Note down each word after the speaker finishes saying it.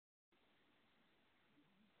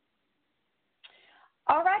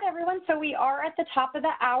All right, everyone, so we are at the top of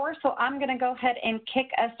the hour, so I'm going to go ahead and kick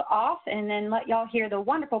us off and then let y'all hear the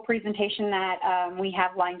wonderful presentation that we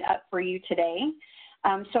have lined up for you today.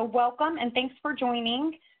 So welcome and thanks for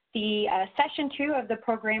joining the session 2 of the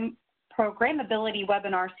Programmability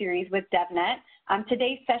webinar series with DevNet.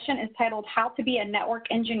 Today's session is titled How to Be a Network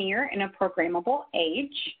Engineer in a Programmable Age.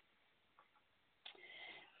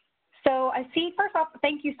 So I see, first off,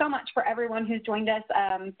 thank you so much for everyone who's joined us.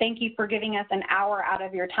 Thank you for giving us an hour out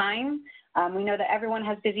of your time. We know that everyone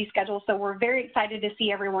has busy schedules, so we're very excited to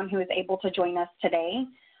see everyone who is able to join us today.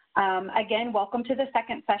 Again, welcome to the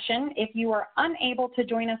second session. If you are unable to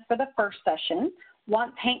join us for the first session,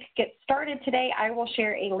 once Hank gets started today, I will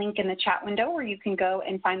share a link in the chat window where you can go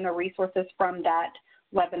and find the resources from that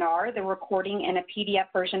webinar, the recording, and a PDF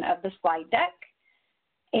version of the slide deck.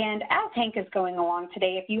 And as Hank is going along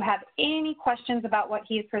today, if you have any questions about what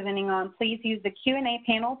he is presenting on, please use the Q&A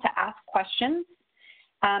panel to ask questions.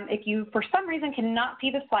 If you, for some reason, cannot see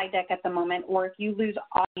the slide deck at the moment, or if you lose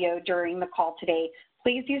audio during the call today,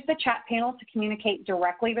 please use the chat panel to communicate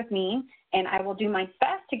directly with me, and I will do my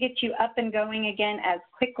best to get you up and going again as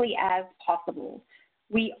quickly as possible.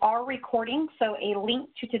 We are recording, so a link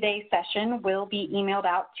to today's session will be emailed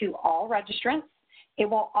out to all registrants. It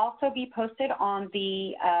will also be posted on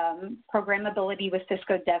the Programmability with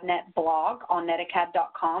Cisco DevNet blog on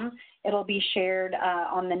netacad.com. It'll be shared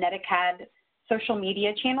on the netacad social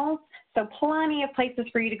media channels. So plenty of places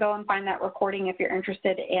for you to go and find that recording if you're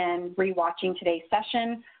interested in rewatching today's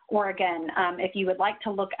session. Or again, if you would like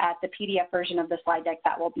to look at the PDF version of the slide deck,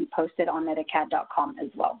 that will be posted on netacad.com as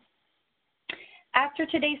well. After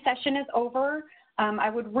today's session is over, I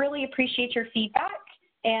would really appreciate your feedback.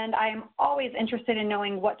 And I am always interested in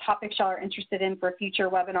knowing what topics y'all are interested in for future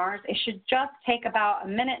webinars. It should just take about a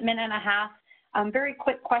minute, minute and a half. Very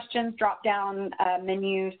quick questions, drop down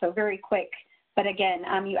menu, so very quick. But again,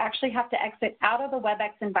 you actually have to exit out of the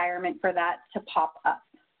WebEx environment for that to pop up.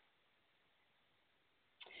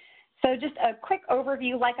 So just a quick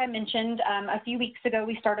overview, like I mentioned, a few weeks ago,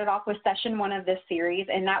 we started off with session 1 of this series,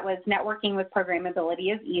 and that was Networking with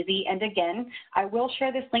Programmability is Easy. And again, I will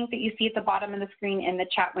share this link that you see at the bottom of the screen in the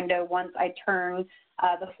chat window once I turn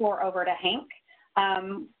the floor over to Hank.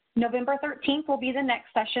 November 13th will be the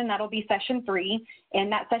next session. That'll be session 3,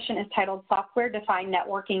 and that session is titled Software-Defined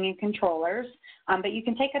Networking and Controllers. But you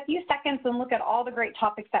can take a few seconds and look at all the great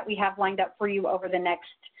topics that we have lined up for you over the next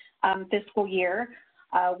fiscal year.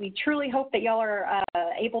 We truly hope that y'all are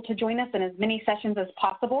able to join us in as many sessions as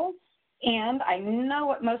possible. And I know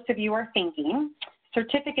what most of you are thinking,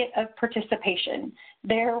 certificate of participation.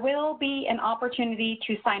 There will be an opportunity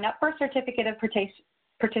to sign up for a certificate of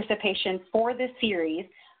participation for this series,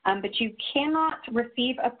 but you cannot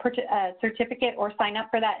receive a certificate or sign up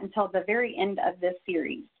for that until the very end of this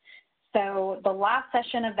series. So the last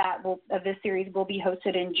session of this series will be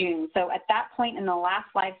hosted in June. So at that point in the last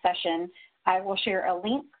live session, I will share a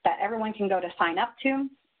link that everyone can go to sign up to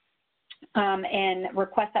and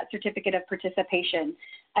request that certificate of participation.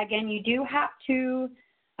 Again, you do have to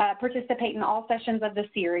participate in all sessions of the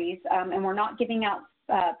series, and we're not giving out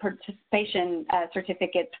participation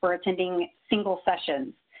certificates for attending single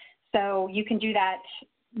sessions. So you can do that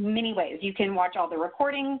many ways. You can watch all the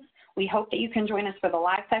recordings. We hope that you can join us for the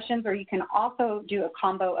live sessions, or you can also do a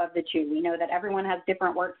combo of the two. We know that everyone has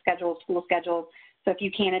different work schedules, school schedules, so if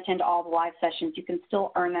you can't attend all the live sessions, you can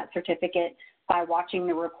still earn that certificate by watching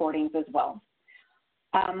the recordings as well.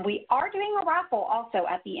 We are doing a raffle also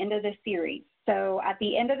at the end of this series. So at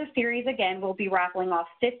the end of the series, again, we'll be raffling off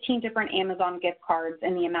 15 different Amazon gift cards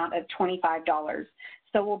in the amount of $25.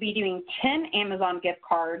 So we'll be doing 10 Amazon gift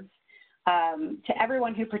cards to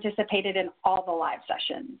everyone who participated in all the live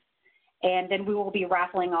sessions. And then we will be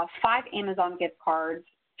raffling off 5 Amazon gift cards,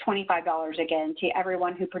 $25 again, to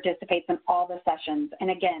everyone who participates in all the sessions. And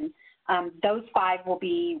again, those 5 will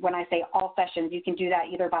be, when I say all sessions, you can do that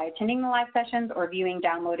either by attending the live sessions or viewing,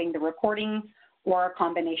 downloading the recordings, or a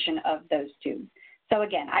combination of those two. So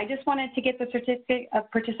again, I just wanted to get the certificate of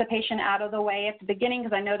participation out of the way at the beginning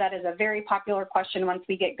because I know that is a very popular question once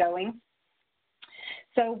we get going.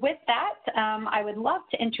 So with that, I would love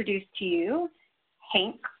to introduce to you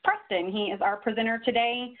Hank Preston. He is our presenter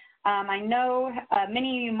today. I know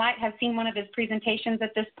many of you might have seen one of his presentations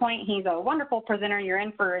at this point. He's a wonderful presenter. You're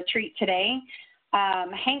in for a treat today.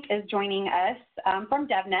 Hank is joining us from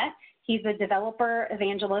DevNet. He's a developer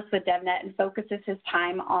evangelist with DevNet and focuses his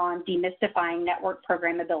time on demystifying network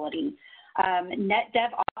programmability, net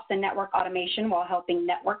DevOps and network automation while helping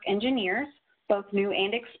network engineers, both new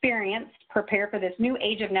and experienced, prepare for this new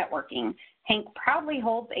age of networking. Hank proudly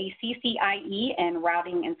holds a CCIE in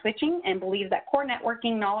routing and switching and believes that core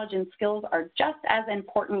networking knowledge and skills are just as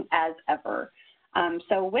important as ever.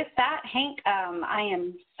 So with that, Hank, I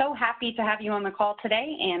am so happy to have you on the call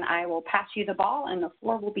today, and I will pass you the ball, and the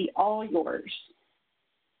floor will be all yours.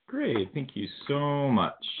 Great, thank you so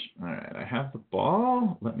much. All right, I have the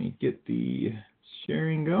ball. Let me get the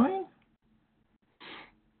sharing going.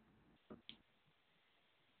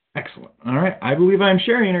 Excellent. All right, I believe I'm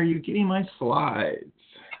sharing. Are you getting my slides?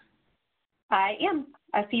 I am.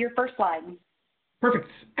 I see your first slide. Perfect.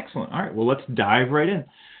 Excellent. All right, well, let's dive right in.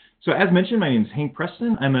 So as mentioned, my name is Hank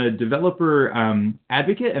Preston. I'm a developer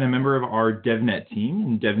advocate and a member of our DevNet team.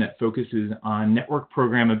 And DevNet focuses on network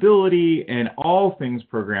programmability and all things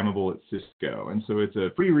programmable at CISCO. And so it's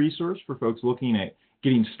a free resource for folks looking at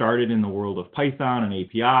getting started in the world of Python and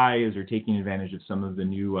APIs or taking advantage of some of the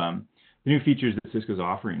new features that Cisco's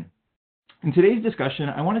offering. In today's discussion,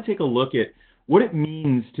 I want to take a look at what it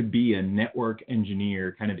means to be a network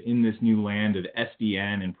engineer kind of in this new land of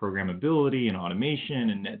SDN and programmability and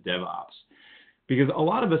automation and net DevOps. Because a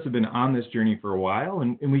lot of us have been on this journey for a while,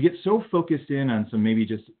 and we get so focused in on some maybe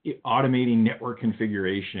just automating network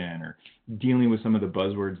configuration or dealing with some of the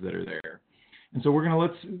buzzwords that are there. And so we're going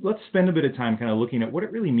to let's spend a bit of time kind of looking at what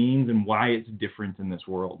it really means and why it's different in this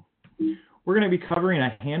world. We're going to be covering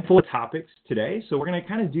a handful of topics today, so we're going to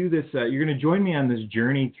kind of do this, you're going to join me on this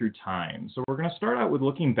journey through time. So we're going to start out with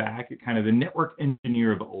looking back at kind of the network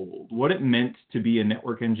engineer of old, what it meant to be a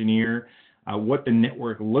network engineer, what the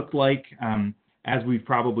network looked like as we've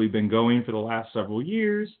probably been going for the last several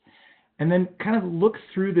years, and then kind of look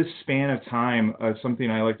through this span of time of something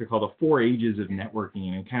I like to call the 4 ages of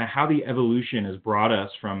networking and kind of how the evolution has brought us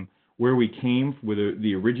from where we came with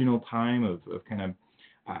the original time of kind of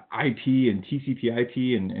IP and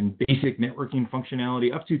TCP/IP and basic networking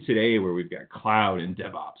functionality up to today where we've got cloud and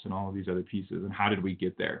DevOps and all of these other pieces, and how did we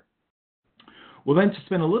get there? We'll then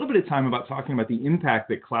spend a little bit of time about talking about the impact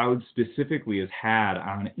that cloud specifically has had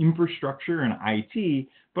on infrastructure and IT,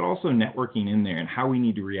 but also networking in there and how we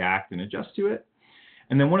need to react and adjust to it.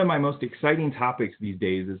 And then one of my most exciting topics these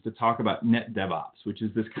days is to talk about net DevOps, which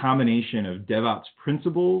is this combination of DevOps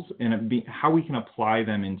principles and how we can apply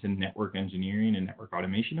them into network engineering and network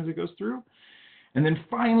automation as it goes through. And then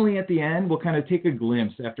finally, at the end, we'll kind of take a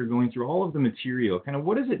glimpse after going through all of the material, kind of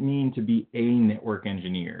what does it mean to be a network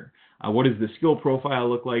engineer? What does the skill profile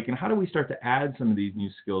look like? And how do we start to add some of these new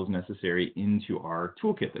skills necessary into our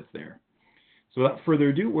toolkit that's there? So without further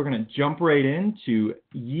ado, we're going to jump right into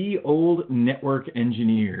ye old network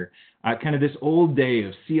engineer, kind of this old day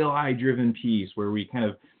of CLI-driven piece where we kind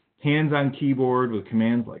of hands on keyboard with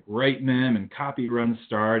commands like write mem and copy run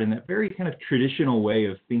start, and that very kind of traditional way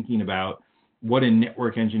of thinking about what a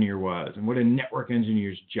network engineer was and what a network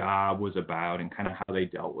engineer's job was about and kind of how they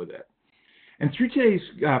dealt with it. And through today's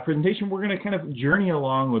presentation, we're going to kind of journey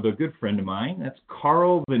along with a good friend of mine. That's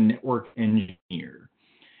Carl, the network engineer.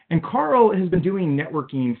 And Carl has been doing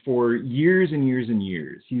networking for years and years and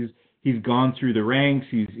years. He's gone through the ranks.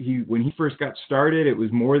 When he first got started, it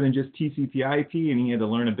was more than just TCP/IP, and he had to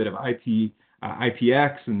learn a bit of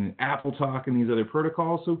IPX and AppleTalk and these other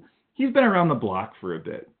protocols. So he's been around the block for a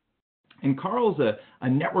bit. And Carl's a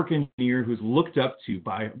network engineer who's looked up to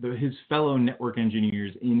by his fellow network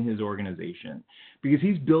engineers in his organization because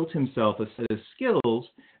he's built himself a set of skills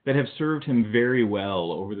that have served him very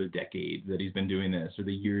well over the decades that he's been doing this or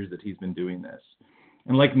the years that he's been doing this.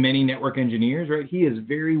 And like many network engineers, right, he is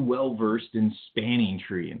very well versed in spanning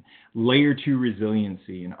tree and layer 2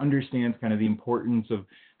 resiliency and understands kind of the importance of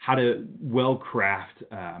how to well craft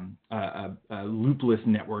a loopless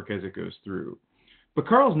network as it goes through. But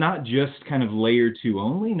Carl's not just kind of layer 2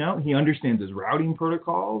 only. No, he understands his routing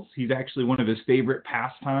protocols. He's actually one of his favorite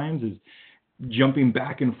pastimes is jumping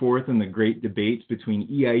back and forth in the great debates between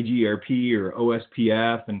EIGRP or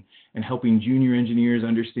OSPF and helping junior engineers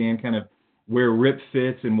understand kind of where RIP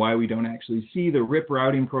fits and why we don't actually see the RIP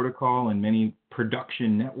routing protocol in many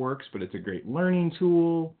production networks, but it's a great learning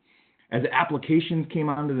tool. As applications came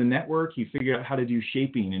onto the network, he figured out how to do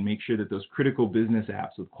shaping and make sure that those critical business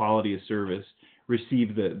apps with quality of service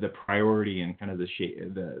receive the priority and kind of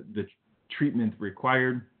the treatment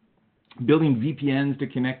required. Building VPNs to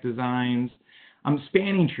connect designs.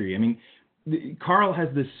 Spanning tree. I mean, Carl has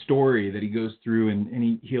this story that he goes through,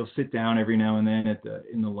 and he'll sit down every now and then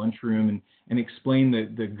in the lunchroom and explain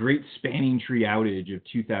the great spanning tree outage of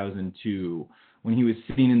 2002 when he was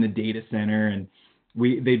sitting in the data center, and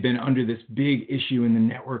they'd been under this big issue in the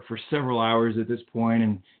network for several hours at this point,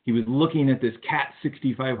 and he was looking at this CAT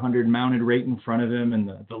 6500 mounted right in front of him, and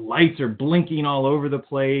the lights are blinking all over the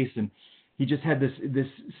place, and he just had this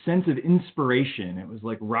sense of inspiration. It was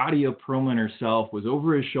like Radia Perlman herself was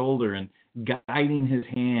over his shoulder and guiding his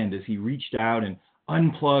hand as he reached out and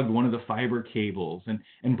unplugged one of the fiber cables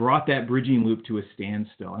and brought that bridging loop to a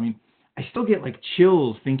standstill. I mean, I still get like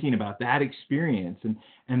chills thinking about that experience,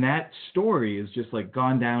 and that story is just like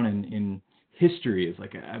gone down in history as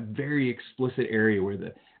like a very explicit area where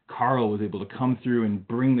Carl was able to come through and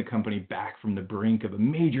bring the company back from the brink of a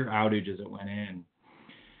major outage as it went in.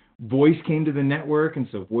 Voice came to the network, and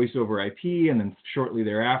so voice over IP, and then shortly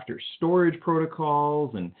thereafter, storage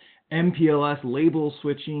protocols and MPLS label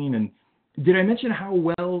switching. And did I mention how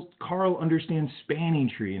well Carl understands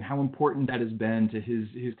spanning tree and how important that has been to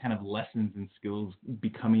his kind of lessons and skills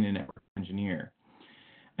becoming a network engineer?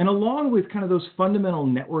 And along with kind of those fundamental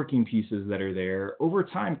networking pieces that are there, over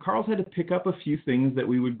time, Carl's had to pick up a few things that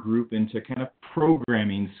we would group into kind of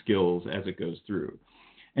programming skills as it goes through.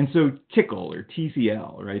 And so TCL or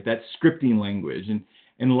TCL, right, that scripting language.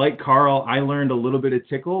 And like Carl, I learned a little bit of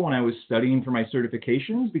TCL when I was studying for my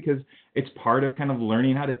certifications because it's part of kind of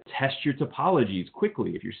learning how to test your topologies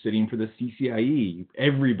quickly. If you're sitting for the CCIE,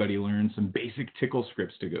 everybody learns some basic TCL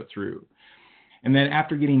scripts to go through. And then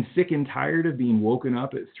after getting sick and tired of being woken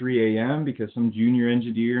up at 3 a.m. because some junior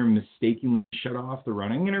engineer mistakenly shut off the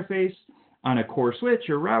running interface on a core switch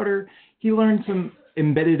or router, he learned some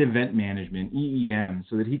embedded event management, EEM,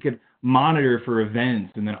 so that he could monitor for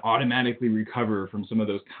events and then automatically recover from some of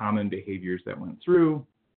those common behaviors that went through.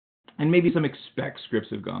 And maybe some expect scripts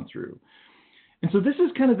have gone through. And so this is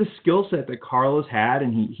kind of the skill set that Carl has had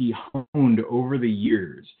and he honed over the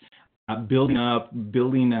years. Building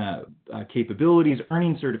capabilities,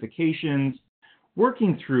 earning certifications,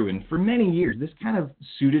 working through, and for many years, this kind of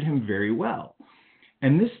suited him very well.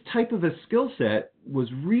 And this type of a skill set was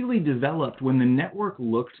really developed when the network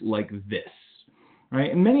looked like this,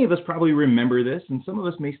 right? And many of us probably remember this, and some of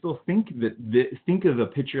us may still think of a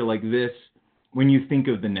picture like this when you think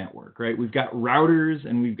of the network, right? We've got routers,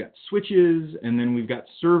 and we've got switches, and then we've got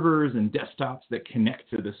servers and desktops that connect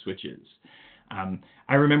to the switches.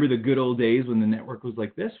 I remember the good old days when the network was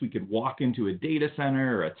like this. We could walk into a data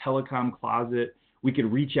center or a telecom closet. We could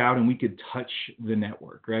reach out and we could touch the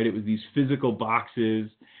network, right? It was these physical boxes.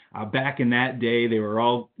 Back in that day, they were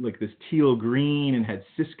all like this teal green and had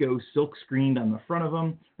CISCO silk screened on the front of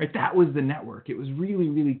them, right? That was the network. It was really,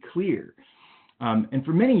 really clear. And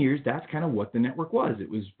for many years, that's kind of what the network was. It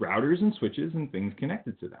was routers and switches and things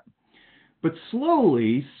connected to them. But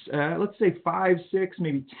slowly, let's say 5, 6,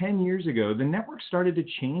 maybe 10 years ago, the network started to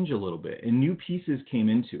change a little bit and new pieces came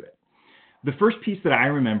into it. The first piece that I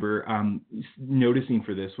remember noticing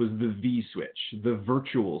for this was the V-switch, the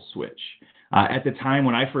virtual switch. At the time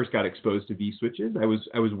when I first got exposed to V-switches, I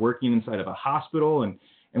was working inside of a hospital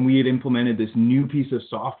and we had implemented this new piece of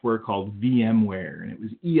software called VMware, and it was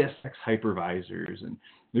ESX hypervisors, and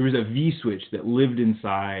there was a V-switch that lived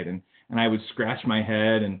inside, and I would scratch my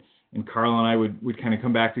head, and Carl and I would kind of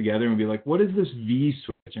come back together and be like, what is this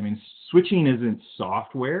V-switch? I mean, switching isn't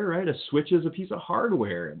software, right? A switch is a piece of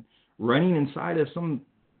hardware and running inside of some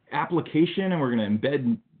application, and we're going to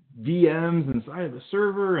embed VMs inside of the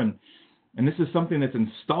server, and this is something that's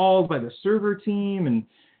installed by the server team.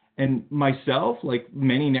 And myself, like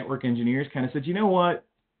many network engineers, kind of said, you know what?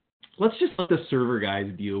 Let's just let the server guys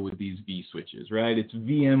deal with these V-switches, right? It's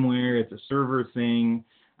VMware, it's a server thing.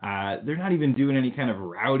 They're not even doing any kind of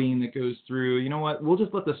routing that goes through. You know what? We'll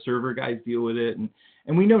just let the server guys deal with it.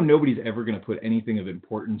 And we know nobody's ever going to put anything of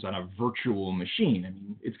importance on a virtual machine. I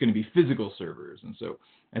mean, it's going to be physical servers. And so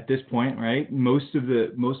at this point, right, most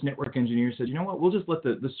network engineers said, you know what? We'll just let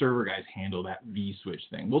the server guys handle that V-switch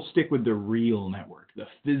thing. We'll stick with the real network, the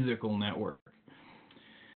physical network.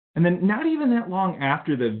 And then not even that long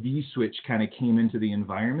after the V-switch kind of came into the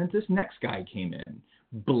environment, this next guy came in.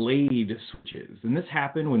 Blade switches. And this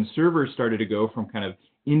happened when servers started to go from kind of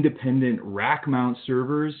independent rack mount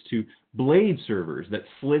servers to blade servers that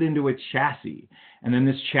slid into a chassis. And then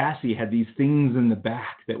this chassis had these things in the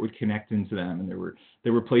back that would connect into them. And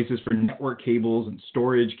there were places for network cables and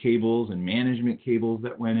storage cables and management cables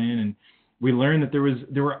that went in. And we learned that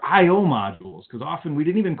there were I/O modules, because often we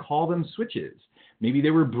didn't even call them switches. Maybe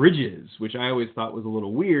they were bridges, which I always thought was a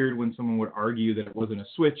little weird when someone would argue that it wasn't a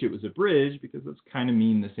switch, it was a bridge, because those kind of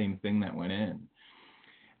mean the same thing that went in.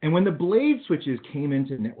 And when the blade switches came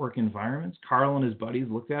into network environments, Carl and his buddies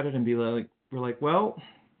looked at it and were like, well,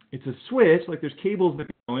 it's a switch, like there's cables that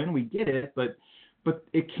go in, we get it, but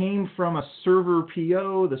it came from a server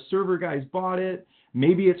PO, the server guys bought it,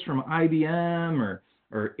 maybe it's from IBM, or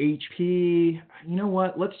or HP. You know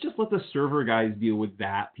what? Let's just let the server guys deal with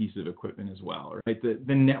that piece of equipment as well, right?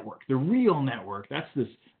 The network, the real network, that's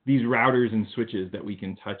these routers and switches that we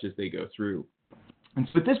can touch as they go through. And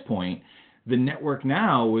so at this point, the network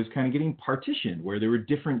now was kind of getting partitioned, where there were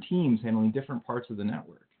different teams handling different parts of the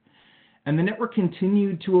network. And the network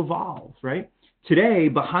continued to evolve, right? Today,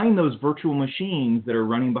 behind those virtual machines that are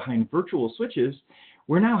running behind virtual switches,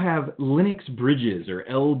 we now have Linux bridges, or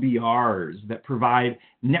LBRs, that provide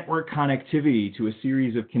network connectivity to a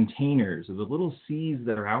series of containers, or the little Cs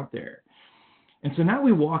that are out there. And so now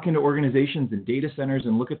we walk into organizations and data centers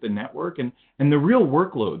and look at the network, and the real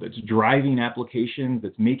workload that's driving applications,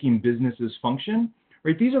 that's making businesses function,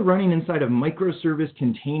 right? These are running inside of microservice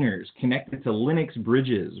containers connected to Linux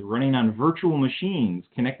bridges, running on virtual machines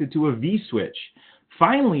connected to a vSwitch,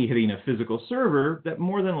 finally hitting a physical server that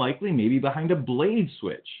more than likely may be behind a blade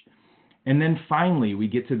switch. And then finally, we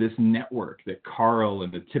get to this network that Carl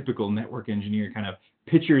and the typical network engineer kind of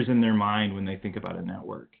pictures in their mind when they think about a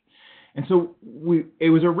network. And so it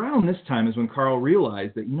was around this time is when Carl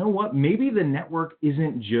realized that, you know what, maybe the network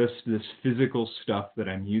isn't just this physical stuff that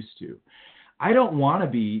I'm used to. I don't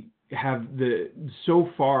want to have so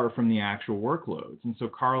far from the actual workloads. And so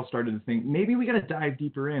Carl started to think, maybe we got to dive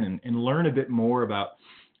deeper in and learn a bit more about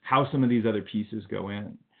how some of these other pieces go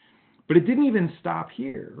in. But it didn't even stop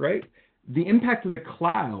here, right? The impact of the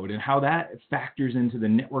cloud and how that factors into the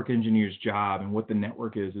network engineer's job and what the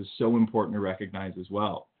network is so important to recognize as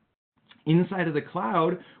well. Inside of the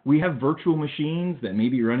cloud, we have virtual machines that may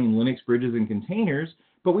be running Linux bridges and containers,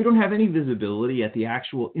 but we don't have any visibility at the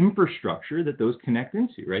actual infrastructure that those connect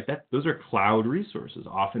into, right? Those are cloud resources.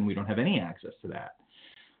 Often we don't have any access to that,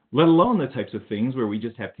 let alone the types of things where we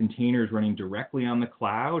just have containers running directly on the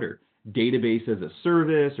cloud, or database as a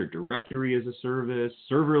service, or directory as a service,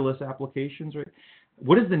 serverless applications, right?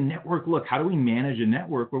 What does the network look? How do we manage a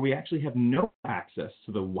network where we actually have no access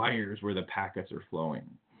to the wires where the packets are flowing?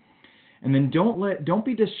 And then don't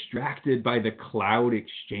be distracted by the cloud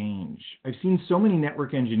exchange. I've seen so many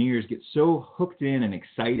network engineers get so hooked in and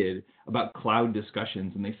excited about cloud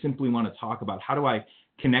discussions, and they simply want to talk about how do I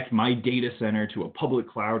connect my data center to a public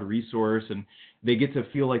cloud resource, and they get to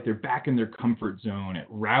feel like they're back in their comfort zone at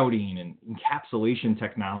routing and encapsulation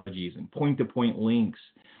technologies and point-to-point links.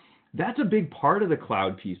 That's a big part of the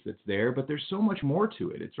cloud piece that's there, but there's so much more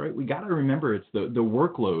to it. It's right. We got to remember it's the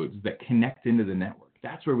workloads that connect into the network.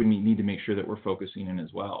 That's where we need to make sure that we're focusing in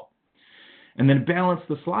as well. And then balance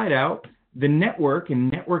the slide out. The network and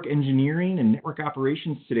network engineering and network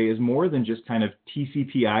operations today is more than just kind of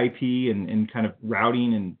TCP IP and kind of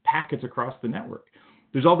routing and packets across the network.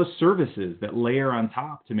 There's all the services that layer on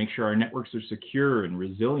top to make sure our networks are secure and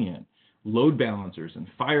resilient. Load balancers and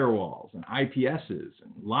firewalls and IPSs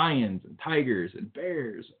and lions and tigers and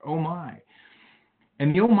bears. Oh my.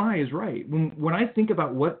 And the oh my is right. When I think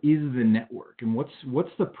about what is the network and what's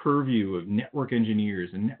the purview of network engineers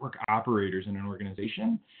and network operators in an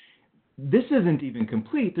organization, this isn't even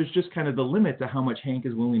complete. There's just kind of the limit to how much Hank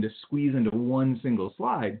is willing to squeeze into one single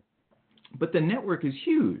slide. But the network is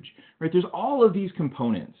huge, right? There's all of these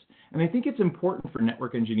components. And I think it's important for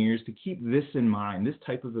network engineers to keep this in mind, this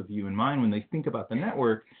type of a view in mind when they think about the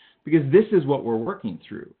network, because this is what we're working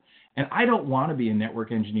through. And I don't want to be a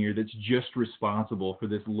network engineer that's just responsible for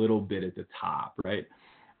this little bit at the top, right?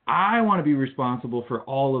 I want to be responsible for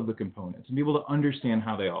all of the components and be able to understand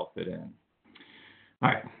how they all fit in. All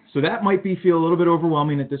right, so that might feel a little bit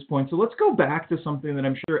overwhelming at this point. So let's go back to something that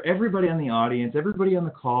I'm sure everybody on the audience, everybody on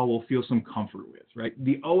the call will feel some comfort with, right?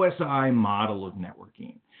 The OSI model of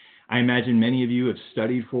networking. I imagine many of you have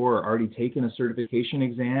studied for or already taken a certification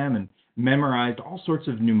exam and memorized all sorts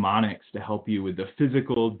of mnemonics to help you with the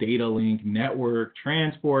physical, data link, network,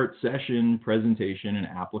 transport, session, presentation, and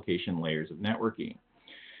application layers of networking.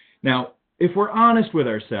 Now, if we're honest with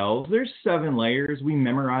ourselves, there's 7 layers. We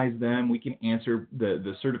memorize them. We can answer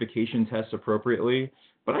the certification tests appropriately.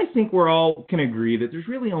 But I think we're all can agree that there's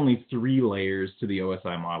really only 3 layers to the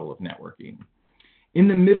OSI model of networking. In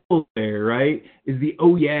the middle layer, right, is the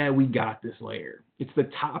oh yeah, we got this layer. It's the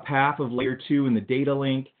top half of layer 2 in the data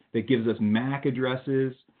link that gives us MAC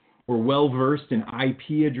addresses. We're well versed in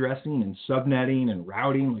IP addressing and subnetting and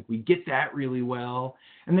routing. Like, we get that really well.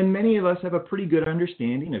 And then many of us have a pretty good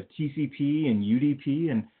understanding of TCP and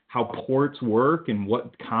UDP and how ports work and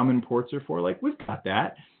what common ports are for. Like, we've got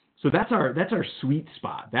that. So that's our sweet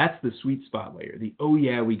spot. That's the sweet spot layer, the oh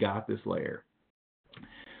yeah, we got this layer.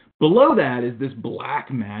 Below that is this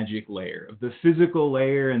black magic layer of the physical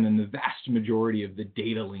layer, and then the vast majority of the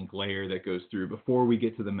data link layer that goes through before we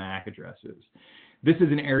get to the MAC addresses. This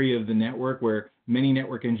is an area of the network where many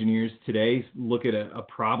network engineers today look at a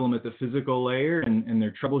problem at the physical layer, and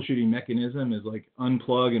their troubleshooting mechanism is like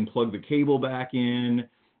unplug and plug the cable back in.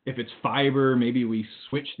 If it's fiber, maybe we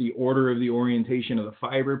switch the order of the orientation of the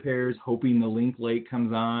fiber pairs, hoping the link late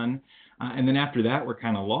comes on. And then after that, we're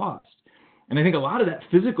kind of lost. And I think a lot of that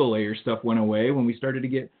physical layer stuff went away when we started to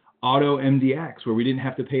get auto MDX, where we didn't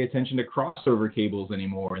have to pay attention to crossover cables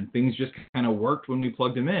anymore, and things just kind of worked when we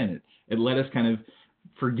plugged them in. It let us kind of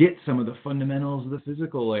forget some of the fundamentals of the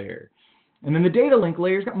physical layer. And then the data link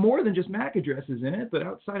layer's got more than just MAC addresses in it, but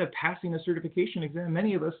outside of passing a certification exam,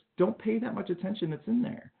 many of us don't pay that much attention that's in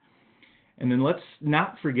there. And then let's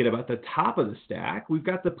not forget about the top of the stack. We've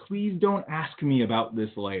got the please don't ask me about this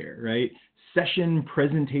layer, right? Session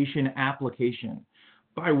presentation application.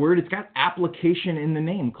 By word, it's got application in the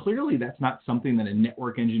name. Clearly, that's not something that a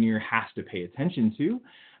network engineer has to pay attention to.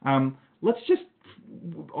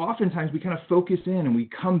 Oftentimes we kind of focus in and we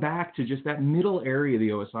come back to just that middle area of the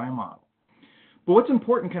OSI model. But what's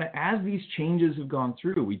important, kind of as these changes have gone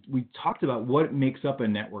through, we talked about what makes up a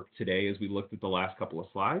network today as we looked at the last couple of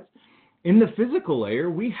slides. In the physical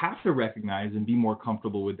layer, we have to recognize and be more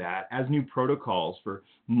comfortable with that as new protocols for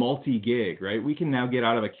multi-gig, right? We can now get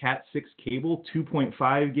out of a Cat6 cable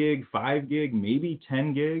 2.5 gig, 5 gig, maybe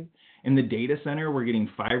 10 gig. In the data center, we're getting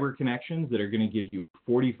fiber connections that are going to give you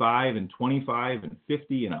 45 and 25 and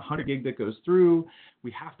 50 and 100 gig that goes through.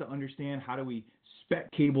 We have to understand how do we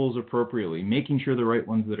spec cables appropriately, making sure the right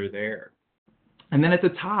ones that are there. And then at the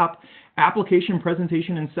top, application,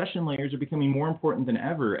 presentation, and session layers are becoming more important than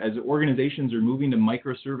ever as organizations are moving to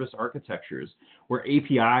microservice architectures where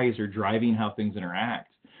APIs are driving how things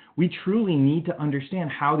interact. We truly need to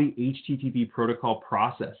understand how the HTTP protocol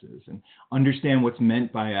processes and understand what's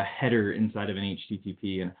meant by a header inside of an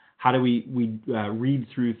HTTP, and how do we read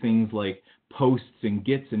through things like posts and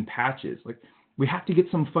gets and patches. Like, we have to get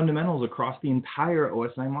some fundamentals across the entire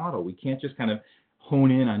OSI model. We can't just kind of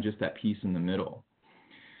hone in on just that piece in the middle.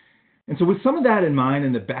 And so with some of that in mind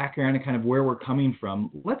and the background and kind of where we're coming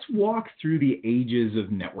from, let's walk through the ages of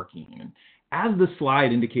networking. And as the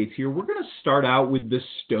slide indicates here, we're going to start out with the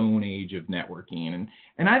Stone Age of networking.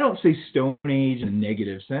 And I don't say Stone Age in a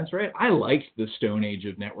negative sense, right? I liked the Stone Age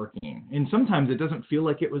of networking. And sometimes it doesn't feel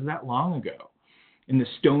like it was that long ago. In the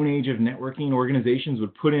Stone Age of networking, organizations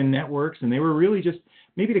would put in networks, and they were really just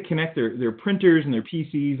maybe to connect their printers and their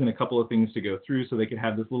PCs and a couple of things to go through so they could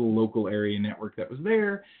have this little local area network that was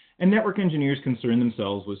there. And network engineers concerned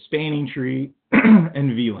themselves with spanning tree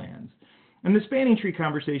and VLANs. And the spanning tree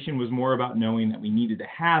conversation was more about knowing that we needed to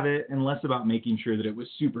have it and less about making sure that it was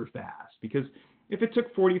super fast. Because if it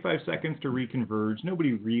took 45 seconds to reconverge,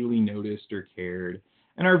 nobody really noticed or cared.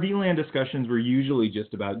 And our VLAN discussions were usually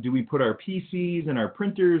just about, do we put our PCs and our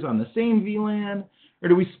printers on the same VLAN, or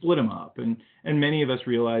do we split them up? And many of us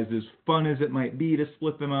realized, as fun as it might be to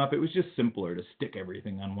split them up, it was just simpler to stick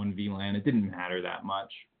everything on one VLAN. It didn't matter that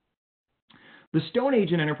much. The Stone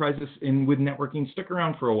Age in enterprises with networking stuck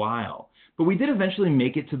around for a while, but we did eventually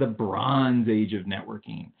make it to the Bronze Age of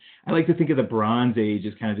networking. I like to think of the Bronze Age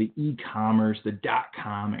as kind of the e-commerce, the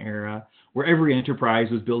 .com era, where every enterprise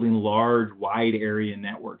was building large, wide area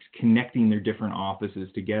networks, connecting their different offices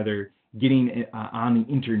together, getting on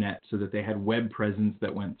the internet so that they had web presence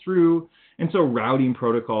that went through. And so routing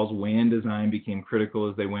protocols, WAN design became critical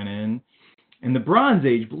as they went in. In the Bronze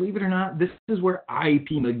Age, believe it or not, this is where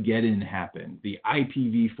IP-mageddon happened, the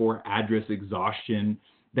IPv4 address exhaustion,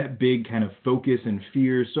 that big kind of focus and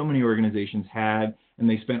fear so many organizations had, and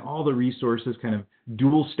they spent all the resources kind of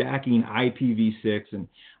dual stacking IPv6, and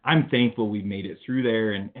I'm thankful we've made it through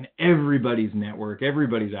there, and everybody's network,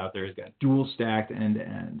 everybody's out there has got dual stacked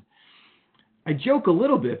end-to-end. I joke a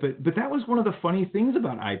little bit, but that was one of the funny things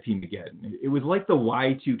about IP-mageddon. It was like the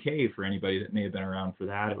Y2K for anybody that may have been around for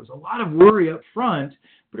that. It was a lot of worry up front,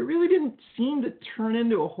 but it really didn't seem to turn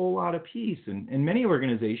into a whole lot of peace. And many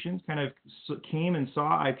organizations kind of came and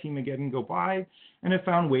saw IP-mageddon go by and have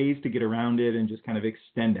found ways to get around it and just kind of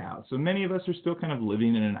extend out. So many of us are still kind of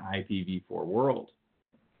living in an IPv4 world.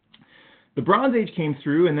 The Bronze Age came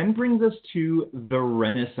through and then brings us to the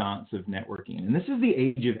Renaissance of networking. And this is the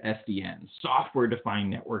age of SDN,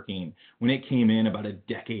 software-defined networking, when it came in about a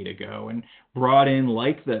decade ago and brought in,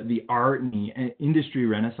 like the art and the industry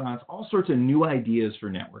renaissance, all sorts of new ideas for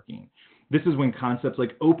networking. This is when concepts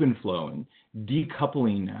like OpenFlow and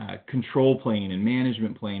decoupling control plane and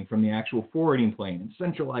management plane from the actual forwarding plane and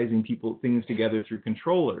centralizing things together through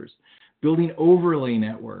controllers, building overlay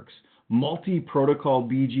networks, multi-protocol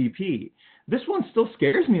BGP. This one still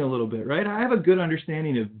scares me a little bit, right? I have a good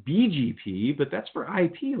understanding of BGP, but that's for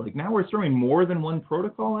IP. Like, now we're throwing more than one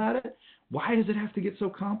protocol at it. Why does it have to get so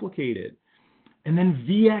complicated? And then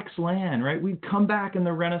VXLAN, right? We'd come back in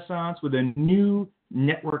the Renaissance with a new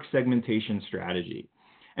network segmentation strategy.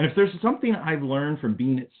 And if there's something I've learned from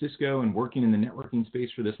being at Cisco and working in the networking space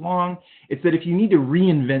for this long, it's that if you need to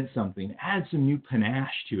reinvent something, add some new panache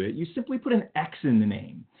to it, you simply put an X in the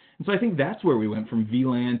name. And so I think that's where we went from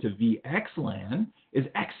VLAN to VXLAN, is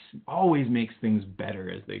X always makes things better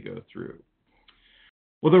as they go through.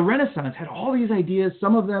 Well, the Renaissance had all these ideas.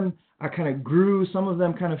 Some of them kind of grew, some of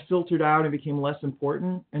them kind of filtered out and became less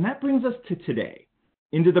important. And that brings us to today,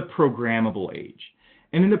 into the programmable age.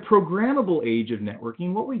 And in the programmable age of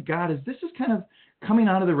networking, what we've got is this is kind of coming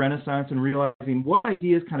out of the Renaissance and realizing what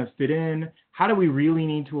ideas kind of fit in, how do we really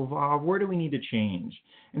need to evolve, where do we need to change?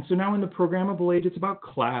 And so now in the programmable age, it's about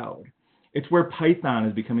cloud. It's where Python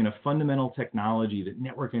is becoming a fundamental technology that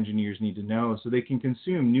network engineers need to know so they can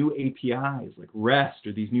consume new APIs like REST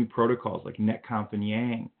or these new protocols like NetConf and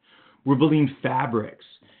Yang. We're building fabrics,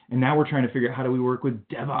 and now we're trying to figure out how do we work with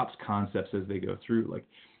DevOps concepts as they go through. Like,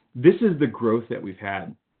 this is the growth that we've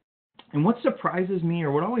had. And what surprises me,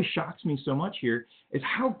 or what always shocks me so much here, is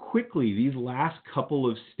how quickly these last couple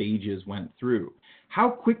of stages went through. How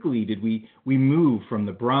quickly did we move from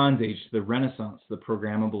the Bronze Age to the Renaissance to the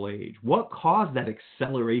programmable age? What caused that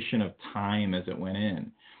acceleration of time as it went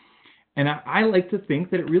in? And I like to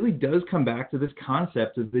think that it really does come back to this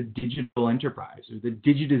concept of the digital enterprise, or the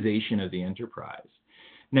digitization of the enterprise.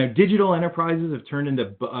 Now, digital enterprises have turned into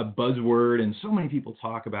a buzzword, and so many people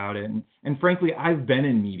talk about it. And frankly, I've been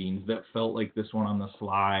in meetings that felt like this one on the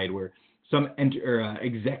slide, where some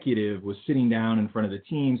executive was sitting down in front of the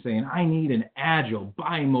team saying, I need an agile,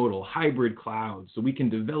 bimodal, hybrid cloud so we can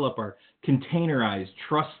develop our containerized,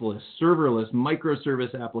 trustless, serverless,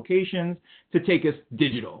 microservice applications to take us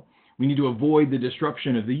digital. We need to avoid the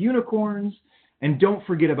disruption of the unicorns, and don't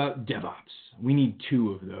forget about DevOps. We need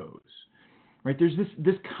 2 of those. Right? There's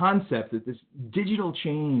this concept that this digital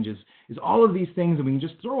change is all of these things, and we can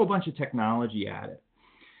just throw a bunch of technology at it.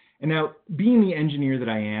 And now, being the engineer that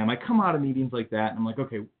I am, I come out of meetings like that, and I'm like,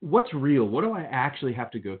 okay, what's real? What do I actually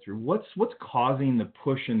have to go through? What's causing the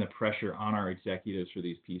push and the pressure on our executives for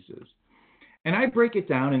these pieces? And I break it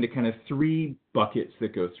down into kind of 3 buckets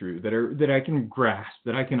that go through that I can grasp,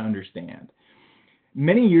 that I can understand.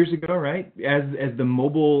 Many years ago, right, as the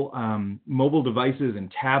mobile devices and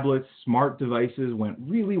tablets, smart devices went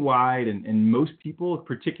really wide, and most people,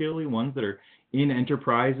 particularly ones that are in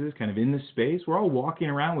enterprises, kind of in this space, we're all walking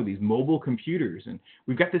around with these mobile computers, and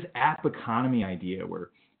we've got this app economy idea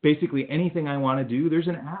where basically anything I want to do, there's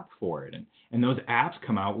an app for it, and those apps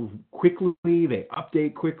come out quickly, they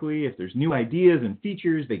update quickly. If there's new ideas and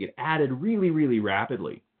features, they get added really, really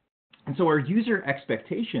rapidly. And so our user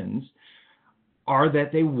expectations are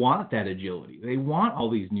that they want that agility. They want all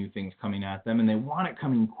these new things coming at them, and they want it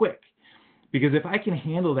coming quick. Because if I can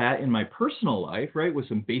handle that in my personal life, right, with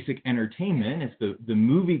some basic entertainment, if the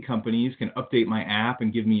movie companies can update my app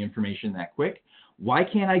and give me information that quick, why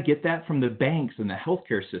can't I get that from the banks and the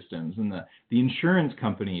healthcare systems and the insurance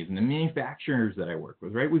companies and the manufacturers that I work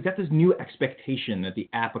with, right? We've got this new expectation that the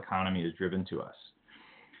app economy has driven to us.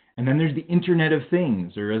 And then there's the Internet of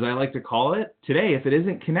Things, or as I like to call it, today, if it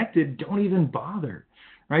isn't connected, don't even bother,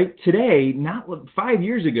 right? Today, not 5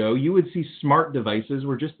 years ago, you would see smart devices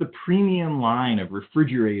were just the premium line of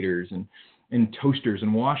refrigerators and toasters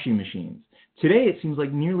and washing machines. Today, it seems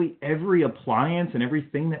like nearly every appliance and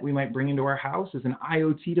everything that we might bring into our house is an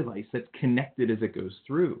IoT device that's connected as it goes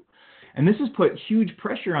through. And this has put huge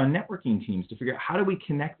pressure on networking teams to figure out, how do we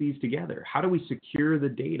connect these together? How do we secure the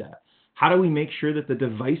data? How do we make sure that the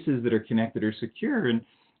devices that are connected are secure? And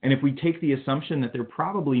if we take the assumption that they're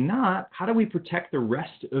probably not, how do we protect the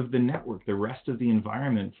rest of the network, the rest of the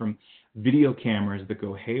environment from video cameras that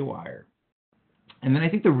go haywire? And then I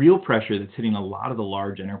think the real pressure that's hitting a lot of the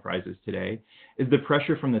large enterprises today is the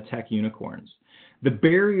pressure from the tech unicorns. The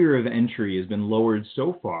barrier of entry has been lowered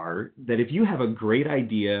so far that if you have a great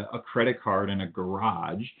idea, a credit card, and a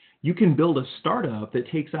garage, you can build a startup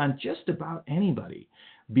that takes on just about anybody,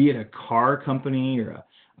 be it a car company or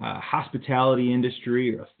a hospitality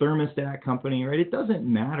industry or a thermostat company, right? It doesn't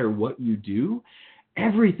matter what you do.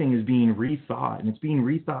 Everything is being rethought, and it's being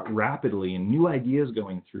rethought rapidly, and new ideas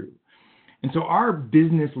going through. And so our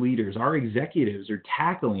business leaders, our executives are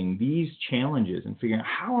tackling these challenges and figuring out,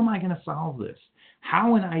 how am I going to solve this?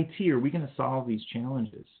 How in IT are we going to solve these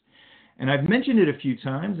challenges? And I've mentioned it a few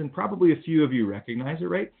times, and probably a few of you recognize it,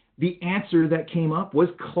 right? The answer that came up was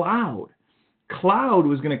cloud. Cloud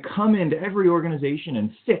was going to come into every organization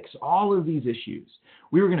and fix all of these issues.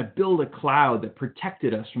 We were going to build a cloud that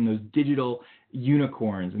protected us from those digital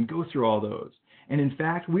unicorns and go through all those. And in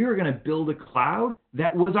fact, we were going to build a cloud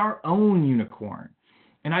that was our own unicorn.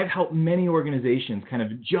 And I've helped many organizations kind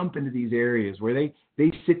of jump into these areas where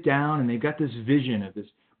they sit down and they've got this vision of this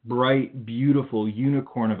bright, beautiful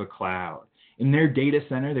unicorn of a cloud. In their data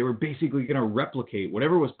center, they were basically going to replicate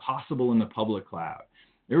whatever was possible in the public cloud.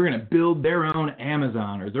 They were going to build their own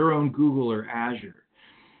Amazon or their own Google or Azure.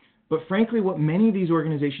 But frankly, what many of these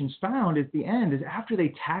organizations found at the end is after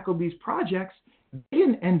they tackled these projects, they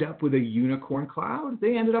didn't end up with a unicorn cloud.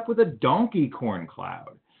 They ended up with a donkey corn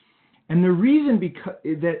cloud. And the reason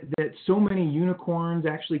that so many unicorns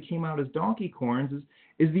actually came out as donkey corns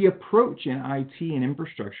is the approach in IT and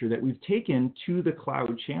infrastructure that we've taken to the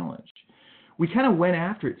cloud challenge. We kind of went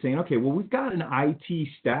after it saying, okay, well, we've got an IT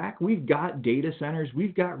stack, we've got data centers,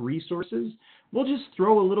 we've got resources. We'll just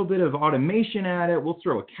throw a little bit of automation at it, we'll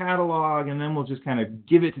throw a catalog, and then we'll just kind of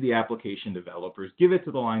give it to the application developers, give it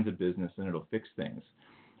to the lines of business, and it'll fix things.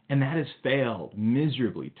 And that has failed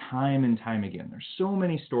miserably time and time again. There's so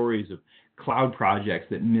many stories of cloud projects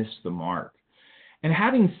that missed the mark. And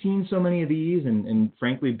having seen so many of these and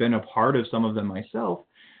frankly been a part of some of them myself,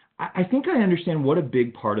 I think I understand what a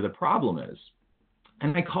big part of the problem is.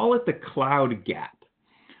 And I call it the cloud gap.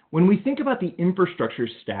 When we think about the infrastructure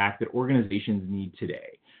stack that organizations need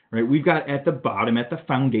today, right, we've got at the bottom, at the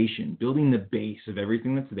foundation, building the base of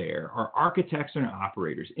everything that's there, are architects and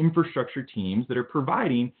operators, infrastructure teams that are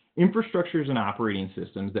providing infrastructures and operating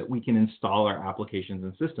systems that we can install our applications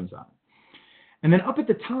and systems on. And then up at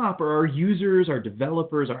the top are our users, our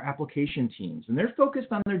developers, our application teams, and they're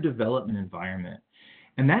focused on their development environment.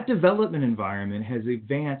 And that development environment has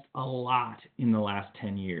advanced a lot in the last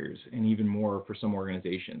 10 years, and even more for some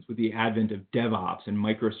organizations, with the advent of DevOps and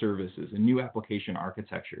microservices and new application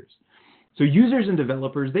architectures. So users and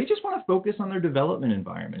developers, they just want to focus on their development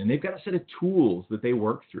environment, and they've got a set of tools that they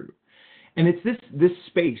work through. And it's this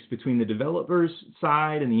space between the developers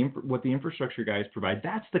side and what the infrastructure guys provide,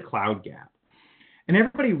 that's the cloud gap. And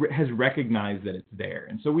everybody has recognized that it's there.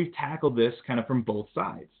 And so we've tackled this kind of from both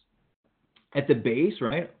sides. At the base,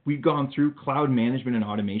 right, we've gone through cloud management and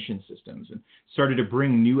automation systems and started to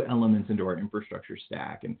bring new elements into our infrastructure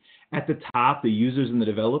stack. And at the top, the users and the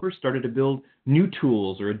developers started to build new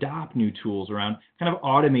tools or adopt new tools around kind of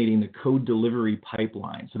automating the code delivery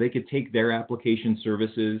pipeline so they could take their application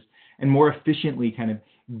services and more efficiently kind of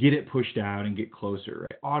get it pushed out and get closer,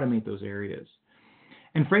 right? Automate those areas.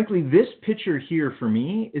 And frankly, this picture here for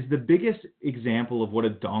me is the biggest example of what a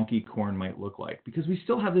donkey corn might look like, because we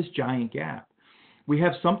still have this giant gap. We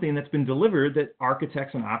have something that's been delivered that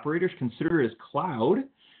architects and operators consider as cloud,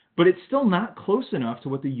 but it's still not close enough to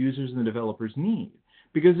what the users and the developers need,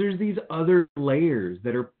 because there's these other layers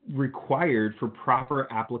that are required for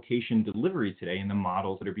proper application delivery today in the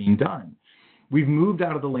models that are being done. We've moved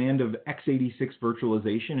out of the land of x86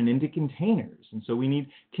 virtualization and into containers. And so we need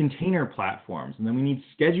container platforms, and then we need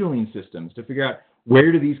scheduling systems to figure out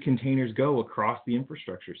where do these containers go across the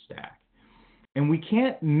infrastructure stack. And we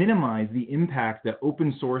can't minimize the impact that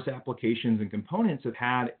open source applications and components have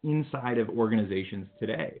had inside of organizations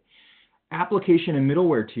today. Application and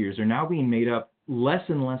middleware tiers are now being made up less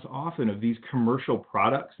and less often of these commercial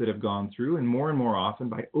products that have gone through, and more often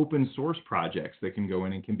by open source projects that can go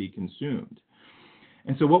in and can be consumed.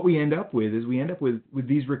 And so what we end up with is with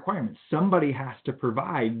these requirements. Somebody has to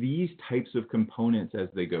provide these types of components as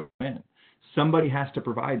they go in. Somebody has to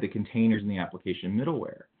provide the containers and the application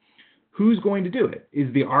middleware. Who's going to do it?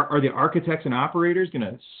 Are the architects and operators going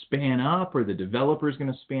to span up, or the developers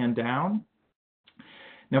going to span down?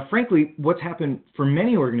 Now, frankly, what's happened for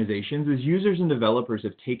many organizations is users and developers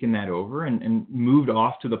have taken that over and moved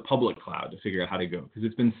off to the public cloud to figure out how to go, because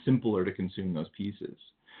it's been simpler to consume those pieces.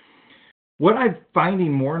 What I'm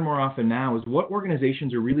finding more and more often now is what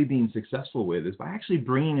organizations are really being successful with is by actually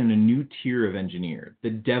bringing in a new tier of engineer, the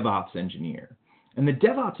DevOps engineer. And the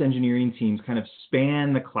DevOps engineering teams kind of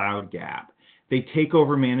span the cloud gap. They take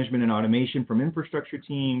over management and automation from infrastructure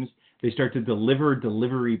teams. They start to deliver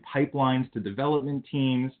delivery pipelines to development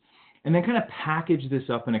teams, and then kind of package this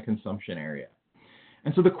up in a consumption area.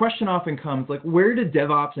 And so the question often comes, like, where do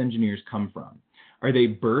DevOps engineers come from? Are they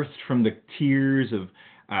birthed from the tiers of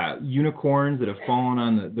unicorns that have fallen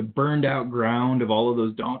on the burned out ground of all of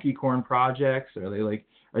those donkey corn projects? Are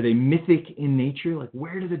they mythic in nature? Like,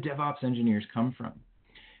 where do the DevOps engineers come from?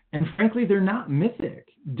 And frankly, they're not mythic.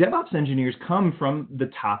 DevOps engineers come from the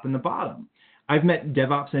top and the bottom. I've met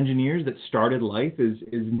DevOps engineers that started life as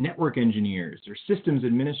network engineers or systems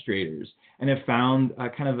administrators and have found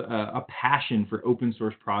a passion for open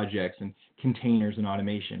source projects and containers and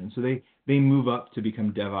automation. And so they move up to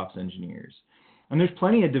become DevOps engineers. And there's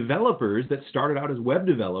plenty of developers that started out as web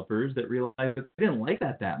developers that realized that they didn't like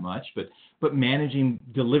that much, but managing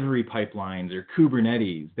delivery pipelines or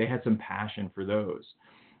Kubernetes, they had some passion for those.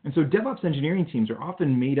 And so DevOps engineering teams are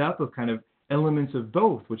often made up of kind of elements of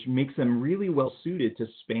both, which makes them really well suited to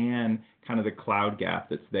span kind of the cloud gap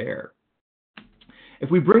that's there. If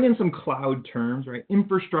we bring in some cloud terms, right,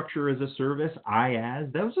 infrastructure as a service,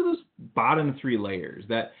 IaaS, those are those bottom three layers,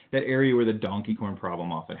 that area where the donkey corn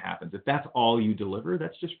problem often happens. If that's all you deliver,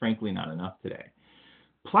 that's just frankly not enough today.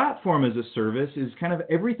 Platform as a service is kind of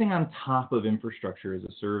everything on top of infrastructure as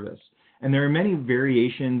a service. And there are many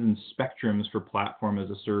variations and spectrums for platform as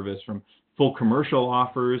a service, from full commercial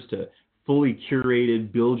offers to fully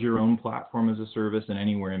curated, build your own platform as a service, and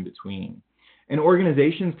anywhere in between. And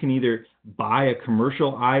organizations can either buy a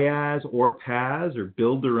commercial IaaS or PaaS or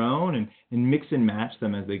build their own and mix and match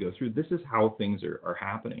them as they go through. This is how things are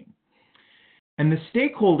happening. And the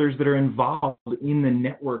stakeholders that are involved in the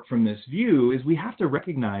network from this view is we have to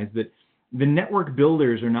recognize that the network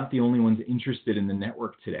builders are not the only ones interested in the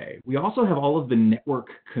network today. We also have all of the network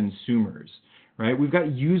consumers, right? We've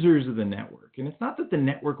got users of the network. And it's not that the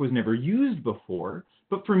network was never used before,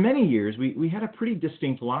 but for many years we had a pretty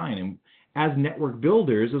distinct line. And as network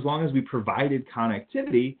builders, as long as we provided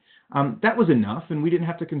connectivity, that was enough, and we didn't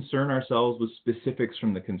have to concern ourselves with specifics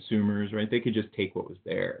from the consumers, right? They could just take what was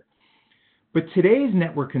there. But today's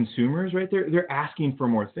network consumers, right, they're asking for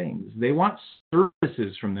more things. They want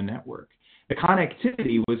services from the network. The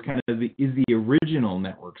connectivity was kind of is the original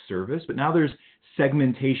network service, but now there's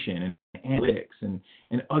segmentation and analytics and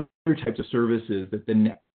other types of services that the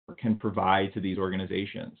network can provide to these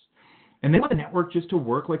organizations. And they want the network just to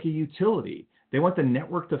work like a utility. They want the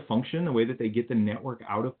network to function the way that they get the network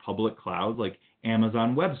out of public clouds like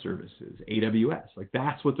Amazon Web Services, AWS. Like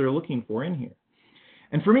that's what they're looking for in here.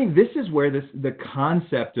 And for me, this is where the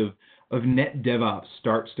concept of net DevOps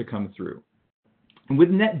starts to come through. And with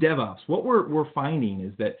net DevOps, what we're finding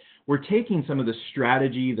is that we're taking some of the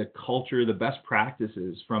strategy, the culture, the best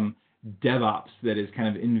practices from DevOps that has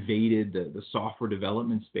kind of invaded the software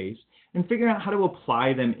development space and figuring out how to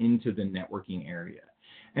apply them into the networking area.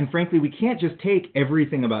 And frankly, we can't just take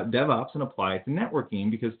everything about DevOps and apply it to networking,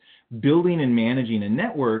 because building and managing a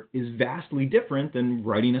network is vastly different than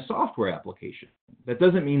writing a software application. That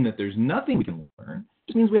doesn't mean that there's nothing we can learn.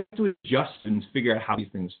 It just means we have to adjust and figure out how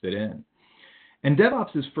these things fit in. And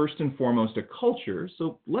DevOps is first and foremost a culture.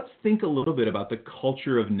 So let's think a little bit about the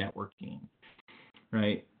culture of networking,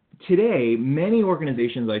 right? Today, many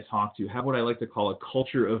organizations I talk to have what I like to call a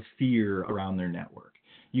culture of fear around their network.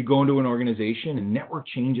 You go into an organization and network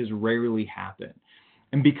changes rarely happen.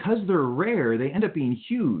 And because they're rare, they end up being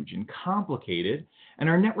huge and complicated. And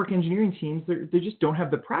our network engineering teams, they just don't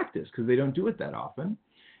have the practice because they don't do it that often.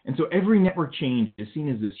 And so every network change is seen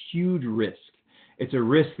as this huge risk. It's a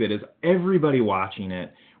risk that is everybody watching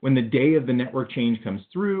it. When the day of the network change comes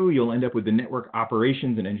through, you'll end up with the network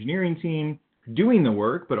operations and engineering team doing the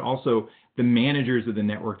work, but also the managers of the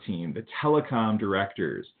network team, the telecom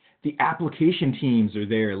directors, the application teams are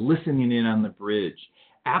there listening in on the bridge,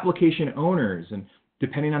 application owners, and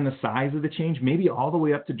depending on the size of the change, maybe all the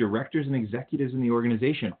way up to directors and executives in the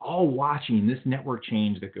organization, all watching this network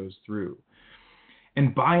change that goes through.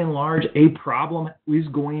 And by and large, a problem is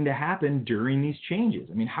going to happen during these changes.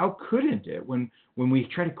 I mean, how couldn't it when we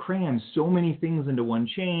try to cram so many things into one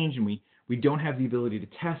change and we don't have the ability to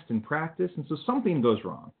test and practice, and so something goes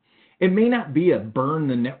wrong. It may not be a burn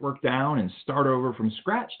the network down and start over from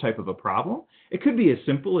scratch type of a problem. It could be as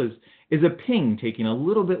simple as a ping taking a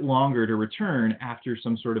little bit longer to return after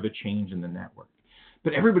some sort of a change in the network.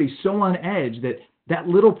 But everybody's so on edge that that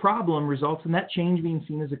little problem results in that change being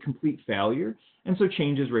seen as a complete failure, and so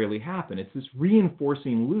changes rarely happen. It's this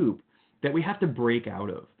reinforcing loop that we have to break out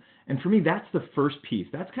of. And for me, that's the first piece.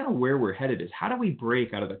 That's kind of where we're headed, is how do we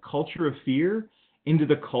break out of the culture of fear into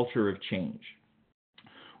the culture of change?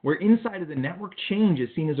 Where inside of the network, change is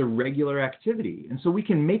seen as a regular activity. And so we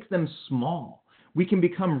can make them small. We can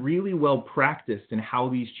become really well practiced in how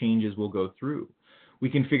these changes will go through. We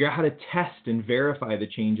can figure out how to test and verify the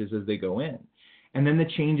changes as they go in. And then the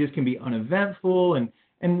changes can be uneventful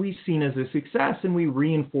and we've seen as a success, and we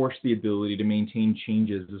reinforce the ability to maintain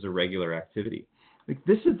changes as a regular activity. Like,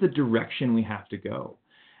 this is the direction we have to go.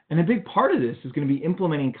 And a big part of this is going to be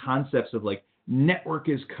implementing concepts of like network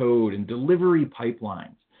as code and delivery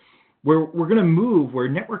pipelines, where we're going to move where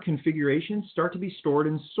network configurations start to be stored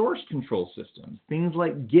in source control systems, things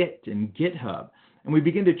like Git and GitHub, and we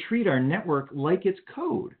begin to treat our network like it's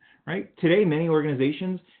code, right? Today, many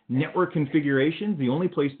organizations, network configurations, the only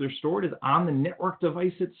place they're stored is on the network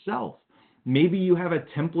device itself. Maybe you have a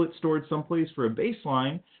template stored someplace for a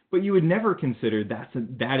baseline, but you would never consider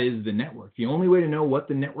that is the network. The only way to know what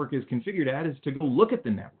the network is configured at is to go look at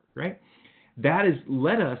the network, right? That has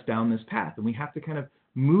led us down this path, and we have to kind of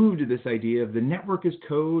move to this idea of the network is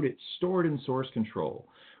code, it's stored in source control.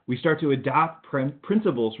 We start to adopt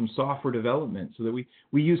principles from software development so that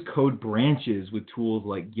we use code branches with tools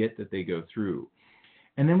like Git that they go through.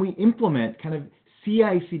 And then we implement kind of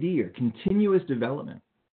CI/CD, or continuous development.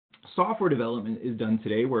 Software development is done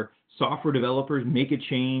today where software developers make a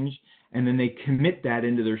change and then they commit that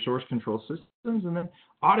into their source control systems, and then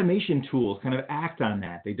automation tools kind of act on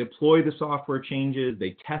that. They deploy the software changes,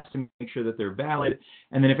 they test and make sure that they're valid,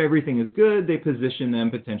 and then if everything is good, they position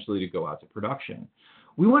them potentially to go out to production.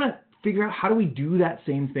 We want to figure out how do we do that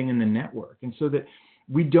same thing in the network, and so that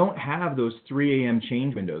we don't have those 3 a.m.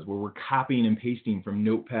 change windows where we're copying and pasting from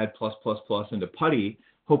Notepad++ into PuTTY,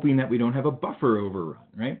 hoping that we don't have a buffer overrun,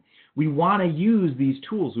 right? We want to use these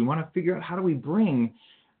tools. We want to figure out how do we bring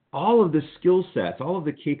all of the skill sets, all of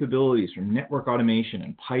the capabilities from network automation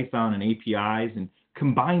and Python and APIs, and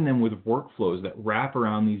combine them with workflows that wrap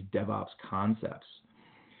around these DevOps concepts.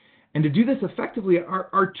 And to do this effectively,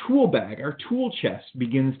 our tool bag, our tool chest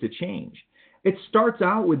begins to change. It starts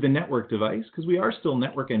out with the network device, because we are still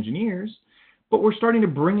network engineers, but we're starting to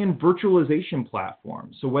bring in virtualization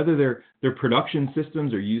platforms. So whether they're production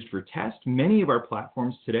systems or used for test, many of our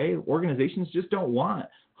platforms today, organizations just don't want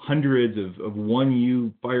hundreds of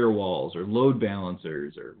 1U firewalls or load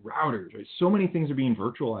balancers or routers, right? So many things are being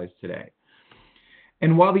virtualized today.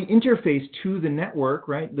 And while the interface to the network,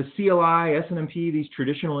 right, the CLI, SNMP, these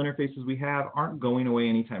traditional interfaces we have aren't going away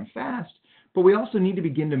anytime fast, but we also need to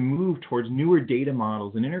begin to move towards newer data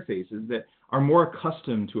models and interfaces that are more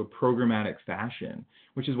accustomed to a programmatic fashion,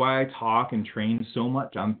 which is why I talk and train so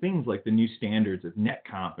much on things like the new standards of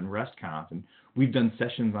NetConf and RESTConf, and we've done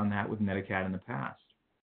sessions on that with Netacad in the past.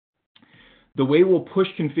 The way we'll push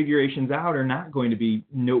configurations out are not going to be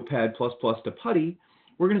Notepad++ to PuTTY.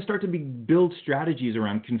 We're going to start to build strategies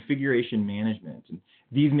around configuration management. And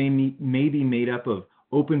these may be made up of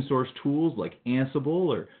open source tools like Ansible,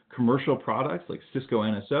 or commercial products like Cisco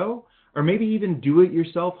NSO, or maybe even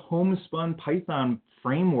do-it-yourself homespun Python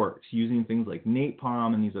frameworks using things like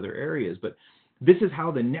Napalm and these other areas. But this is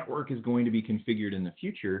how the network is going to be configured in the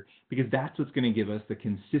future, because that's what's going to give us the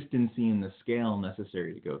consistency and the scale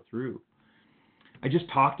necessary to go through. I just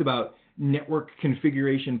talked about network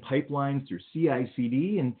configuration pipelines through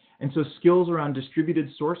CI/CD, and so skills around distributed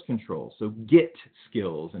source control, so Git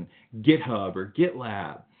skills and GitHub or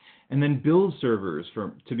GitLab, and then build servers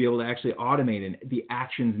to be able to actually automate the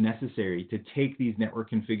actions necessary to take these network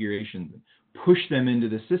configurations and push them into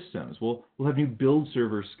the systems. We'll have new build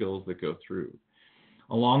server skills that go through.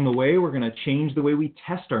 Along the way, we're going to change the way we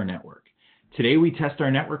test our network. Today, we test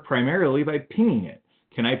our network primarily by pinging it.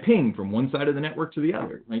 Can I ping from one side of the network to the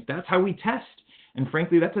other? Right? That's how we test. And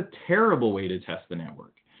frankly, that's a terrible way to test the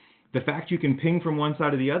network. The fact you can ping from one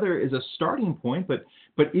side or the other is a starting point, but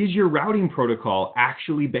is your routing protocol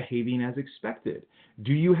actually behaving as expected?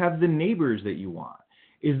 Do you have the neighbors that you want?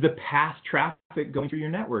 Is the path traffic going through your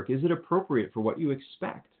network? Is it appropriate for what you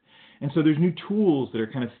expect? And so there's new tools that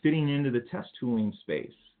are kind of fitting into the test tooling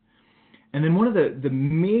space. And then one of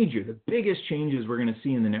the biggest changes we're going to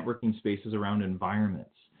see in the networking space is around environments.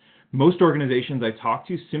 Most organizations I talk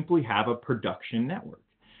to simply have a production network.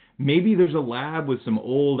 Maybe there's a lab with some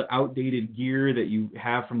old, outdated gear that you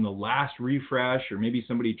have from the last refresh, or maybe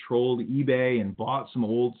somebody trolled eBay and bought some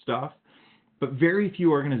old stuff. But very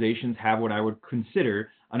few organizations have what I would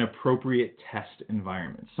consider an appropriate test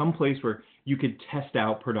environment, someplace where you could test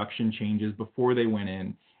out production changes before they went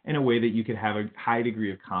in a way that you could have a high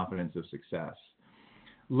degree of confidence of success,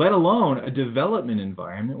 let alone a development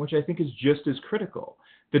environment, which I think is just as critical.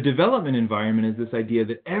 The development environment is this idea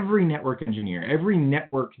that every network engineer, every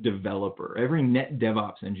network developer, every net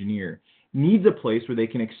DevOps engineer needs a place where they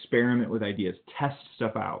can experiment with ideas, test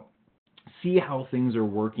stuff out, see how things are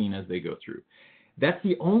working as they go through. That's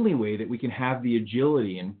the only way that we can have the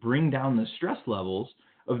agility and bring down the stress levels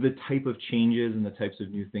of the type of changes and the types of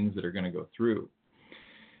new things that are going to go through.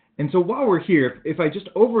 And so while we're here, if I just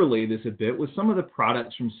overlay this a bit with some of the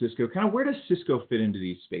products from Cisco, kind of where does Cisco fit into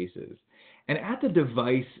these spaces? And at the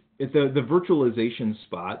device, at the virtualization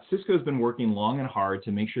spot, Cisco has been working long and hard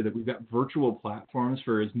to make sure that we've got virtual platforms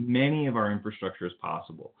for as many of our infrastructure as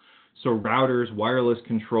possible. So routers, wireless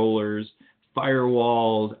controllers,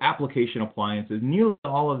 firewalls, application appliances, nearly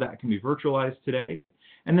all of that can be virtualized today.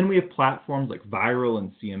 And then we have platforms like Viral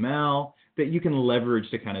and CML that you can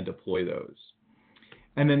leverage to kind of deploy those.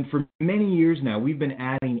 And then for many years now, we've been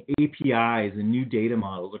adding APIs and new data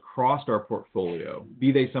models across our portfolio,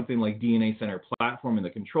 be they something like DNA Center Platform in the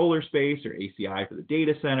controller space or ACI for the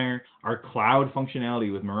data center, our cloud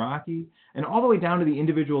functionality with Meraki, and all the way down to the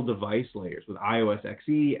individual device layers with iOS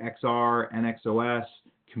XE, XR, NXOS,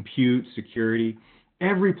 compute, security.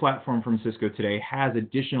 Every platform from Cisco today has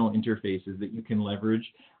additional interfaces that you can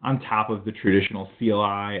leverage on top of the traditional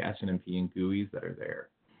CLI, SNMP, and GUIs that are there.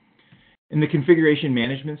 In the configuration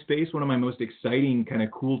management space, one of my most exciting kind of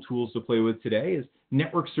cool tools to play with today is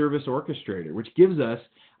Network Service Orchestrator, which gives us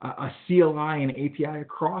a CLI and API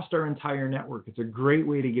across our entire network. It's a great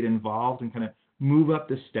way to get involved and kind of move up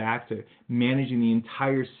the stack to managing the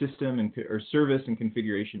entire system or service and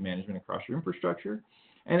configuration management across your infrastructure.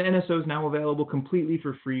 And NSO is now available completely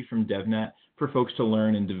for free from DevNet for folks to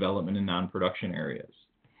learn in development and non-production areas.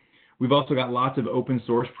 We've also got lots of open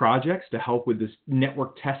source projects to help with this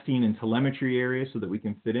network testing and telemetry area so that we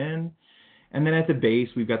can fit in. And then at the base,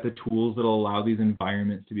 we've got the tools that will allow these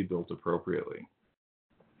environments to be built appropriately.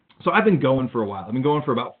 So I've been going for a while. I've been going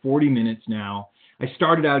for about 40 minutes now. I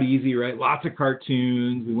started out easy, right? Lots of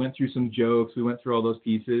cartoons. We went through some jokes. We went through all those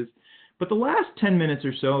pieces. But the last 10 minutes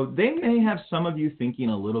or so, they may have some of you thinking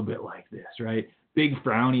a little bit like this, right? Big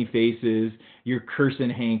frowny faces, you're cursing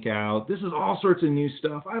Hank out. This is all sorts of new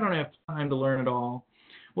stuff. I don't have time to learn it all.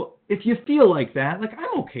 Well, if you feel like that, like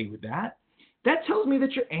I'm okay with that. That tells me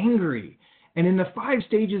that you're angry. And in the 5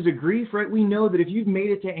 stages of grief, right, we know that if you've made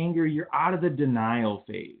it to anger, you're out of the denial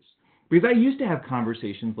phase. Because I used to have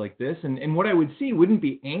conversations like this, and what I would see wouldn't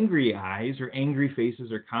be angry eyes or angry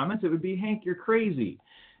faces or comments. It would be, Hank, you're crazy.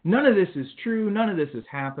 None of this is true. None of this is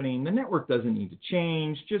happening. The network doesn't need to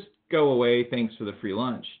change. Just go away. Thanks for the free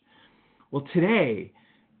lunch. Well, today,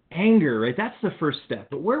 anger, right, that's the first step.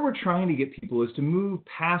 But where we're trying to get people is to move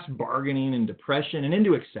past bargaining and depression and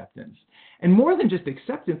into acceptance. And more than just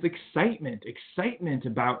acceptance, excitement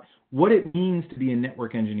about what it means to be a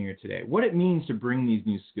network engineer today, what it means to bring these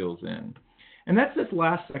new skills in. And that's this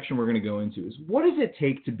last section we're going to go into is what does it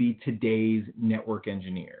take to be today's network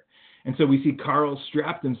engineer? And so we see Carl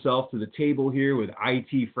strapped himself to the table here with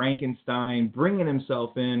IT Frankenstein, bringing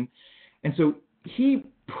himself in. And so he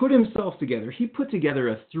put himself together. He put together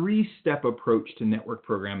a 3-step approach to network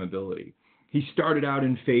programmability. He started out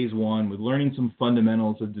in phase 1 with learning some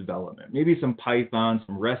fundamentals of development, maybe some Python,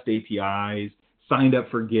 some REST APIs, signed up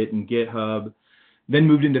for Git and GitHub, then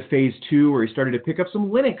moved into phase 2 where he started to pick up some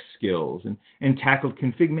Linux skills and tackled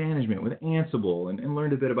config management with Ansible and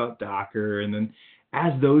learned a bit about Docker. And then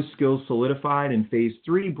as those skills solidified in phase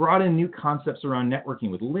 3, brought in new concepts around networking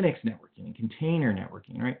with Linux networking and container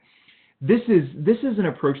networking, right? This is an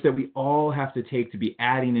approach that we all have to take to be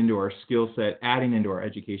adding into our skill set, adding into our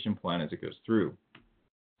education plan as it goes through.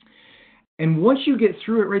 And once you get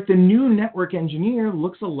through it, right, the new network engineer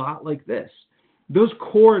looks a lot like this. Those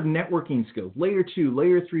core networking skills, layer 2,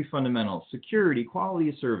 layer 3 fundamentals, security, quality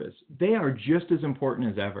of service, they are just as important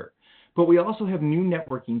as ever. But we also have new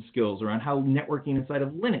networking skills around how networking inside of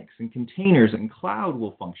Linux and containers and cloud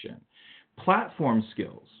will function. Platform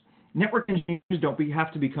skills. Network engineers don't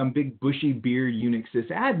have to become big bushy beard Unix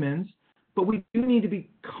sysadmins, but we do need to be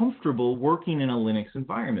comfortable working in a Linux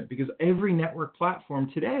environment because every network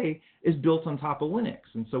platform today is built on top of Linux.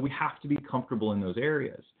 And so we have to be comfortable in those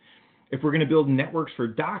areas. If we're going to build networks for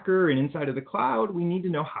Docker and inside of the cloud, we need to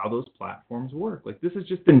know how those platforms work. Like this is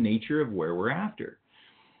just the nature of where we're after.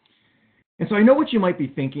 And so I know what you might be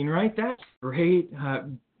thinking, right? That's great.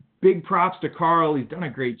 Big props to Carl. He's done a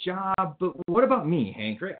great job. But what about me,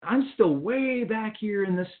 Hank? Right? I'm still way back here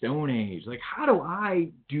in the Stone Age. Like, how do I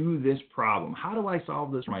do this problem? How do I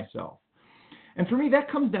solve this myself? And for me,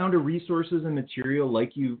 that comes down to resources and material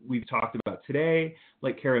like we've talked about today.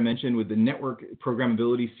 Like Kara mentioned with the Network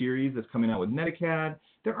Programmability series that's coming out with Netacad,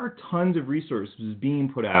 there are tons of resources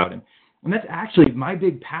being put out. And that's actually my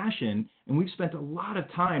big passion. And we've spent a lot of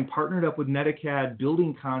time partnered up with Netacad,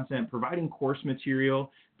 building content, providing course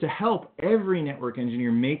material to help every network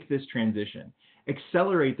engineer make this transition,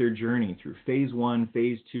 accelerate their journey through phase 1,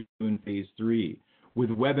 phase 2, and phase 3 with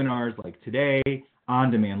webinars like today,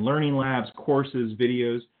 on-demand learning labs, courses,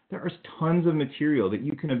 videos. There are tons of material that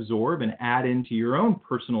you can absorb and add into your own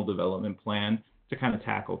personal development plan to kind of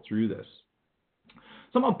tackle through this.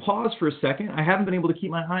 So I'm going to pause for a second. I haven't been able to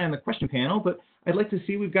keep my eye on the question panel, but I'd like to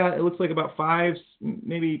see we've got, it looks like about 5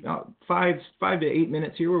 to 8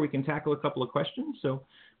 minutes here where we can tackle a couple of questions. So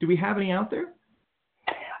do we have any out there?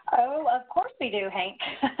 Oh, of course we do, Hank.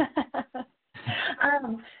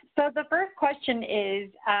 So the first question is,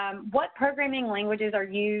 what programming languages are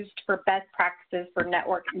used for best practices for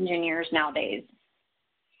network engineers nowadays?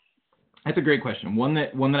 That's a great question. One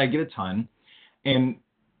that I get a ton. And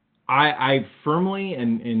I firmly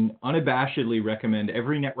and unabashedly recommend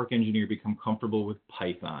every network engineer become comfortable with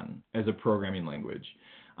Python as a programming language.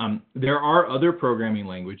 There are other programming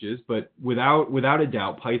languages, but without a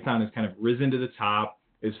doubt, Python has kind of risen to the top,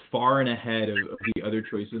 is far and ahead of the other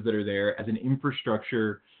choices that are there as an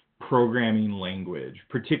infrastructure programming language,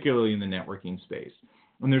 particularly in the networking space.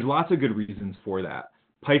 And there's lots of good reasons for that.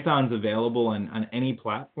 Python's available on any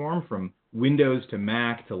platform from Windows to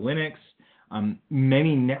Mac to Linux.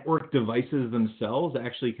 Many network devices themselves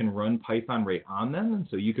actually can run Python right on them. And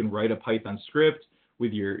so you can write a Python script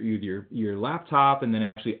with your laptop and then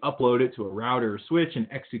actually upload it to a router or switch and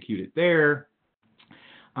execute it there.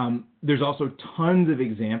 There's also tons of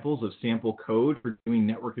examples of sample code for doing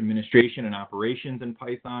network administration and operations in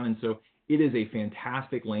Python. And so it is a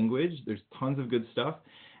fantastic language. There's tons of good stuff.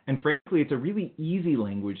 And frankly, it's a really easy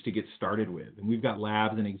language to get started with. And we've got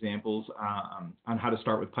labs and examples on how to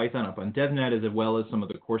start with Python up on DevNet, as well as some of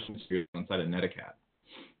the course materials inside of Netacad.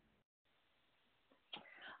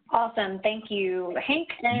 Awesome. Thank you, Hank.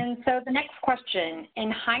 And so the next question,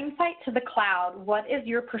 in hindsight to the cloud, what is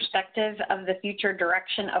your perspective of the future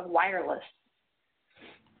direction of wireless?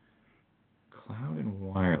 Cloud and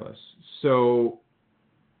wireless. So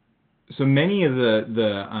many of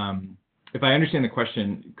if I understand the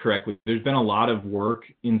question correctly, there's been a lot of work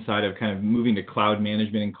inside of kind of moving to cloud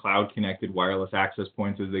management and cloud connected wireless access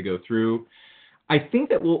points as they go through. I think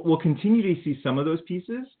that we'll continue to see some of those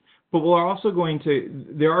pieces, but we're also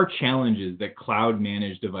there are challenges that cloud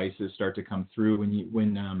managed devices start to come through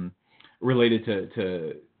when related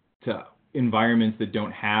to environments that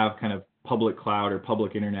don't have kind of public cloud or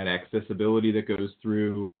public internet accessibility that goes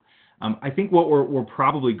through. I think what we're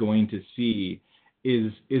probably going to see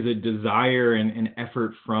is a desire and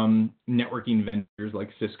effort from networking vendors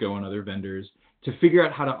like Cisco and other vendors to figure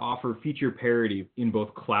out how to offer feature parity in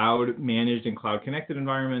both cloud managed and cloud connected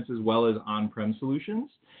environments as well as on-prem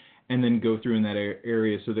solutions, and then go through in that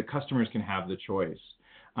area so that customers can have the choice.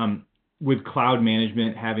 With cloud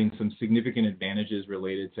management having some significant advantages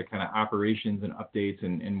related to kind of operations and updates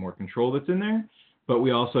and more control that's in there. But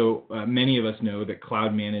we also, many of us know that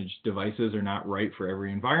cloud managed devices are not right for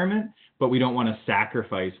every environment, but we don't want to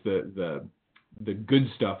sacrifice the good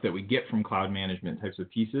stuff that we get from cloud management types of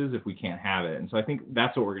pieces if we can't have it. And so I think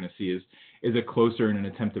that's what we're going to see is a closer and an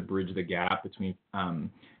attempt to bridge the gap between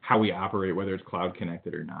how we operate, whether it's cloud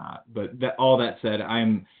connected or not. But all that said,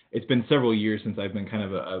 it's been several years since I've been kind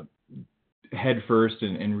of a head first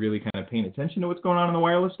and really kind of paying attention to what's going on in the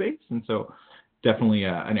wireless space. And so definitely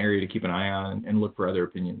an area to keep an eye on and look for other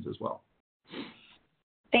opinions as well.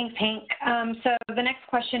 Thanks, Hank. So the next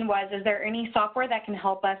question was, is there any software that can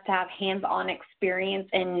help us to have hands-on experience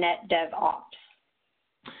in net DevOps?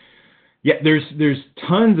 Yeah, there's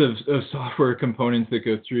tons of software components that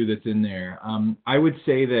go through that's in there. I would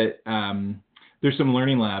say that there's some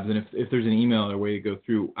learning labs, and if there's an email or way to go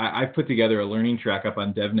through, I've put together a learning track up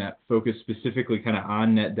on DevNet focused specifically kind of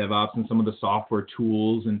on net DevOps and some of the software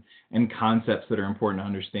tools and concepts that are important to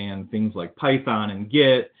understand, things like Python and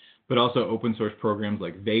Git, but also open source programs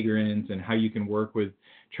like Vagrant and how you can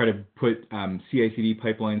try to put CI/CD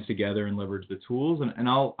pipelines together and leverage the tools. And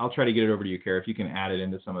I'll try to get it over to you, Kara, if you can add it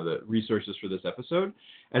into some of the resources for this episode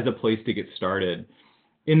as a place to get started.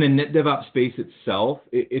 In the net DevOps space itself,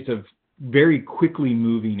 it's a very quickly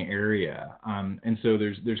moving area, and so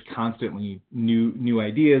there's constantly new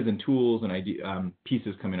ideas and tools and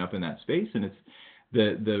pieces coming up in that space, and it's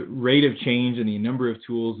the rate of change and the number of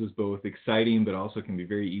tools is both exciting but also can be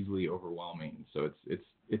very easily overwhelming. So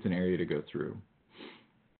it's an area to go through.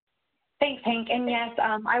 Thanks, Hank. And yes,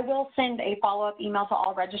 I will send a follow-up email to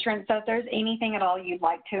all registrants. So if there's anything at all you'd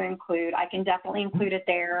like to include, I can definitely include it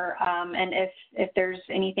there. And if there's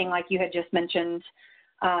anything like you had just mentioned,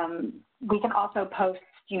 we can also post,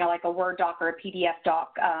 like a Word doc or a PDF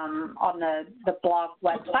doc on the blog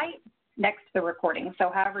website next to the recording. So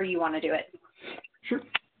however you want to do it. Sure.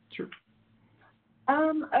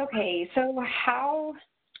 Okay, so how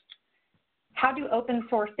do open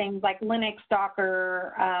source things like Linux,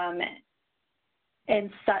 Docker,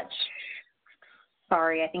 and such?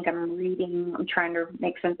 Sorry, I think I'm trying to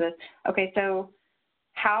make sense of this. Okay, so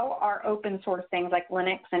how are open source things like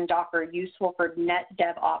Linux and Docker useful for net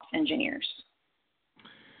DevOps engineers?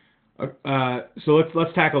 So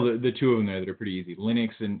let's tackle the two of them there that are pretty easy, Linux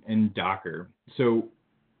and Docker. So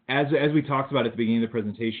as we talked about at the beginning of the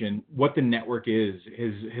presentation, what the network has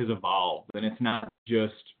evolved, and it's not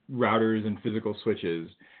just routers and physical switches.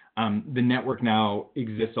 The network now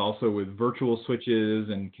exists also with virtual switches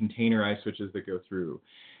and containerized switches that go through.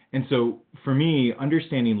 And so for me,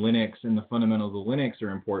 understanding Linux and the fundamentals of Linux are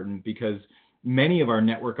important because many of our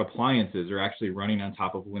network appliances are actually running on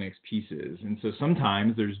top of Linux pieces. And so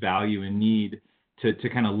sometimes there's value and need to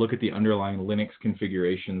kind of look at the underlying Linux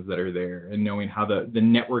configurations that are there and knowing how the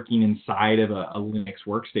networking inside of a Linux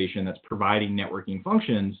workstation that's providing networking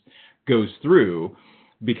functions goes through.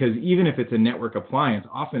 Because even if it's a network appliance,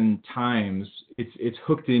 oftentimes it's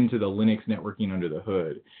hooked into the Linux networking under the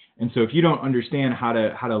hood. And so if you don't understand how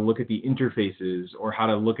to look at the interfaces or how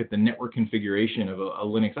to look at the network configuration of a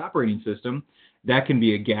Linux operating system, that can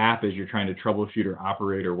be a gap as you're trying to troubleshoot or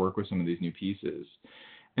operate or work with some of these new pieces.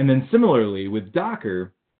 And then similarly with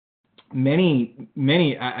Docker, many,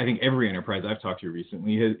 I think every enterprise I've talked to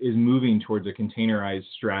recently is moving towards a containerized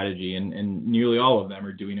strategy, and nearly all of them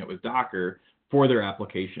are doing it with Docker for their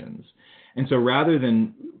applications. And so rather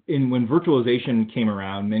than, when virtualization came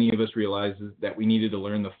around, many of us realized that we needed to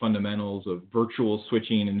learn the fundamentals of virtual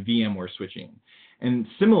switching and VMware switching. And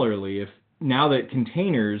similarly, if now that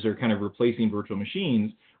containers are kind of replacing virtual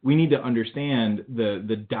machines, we need to understand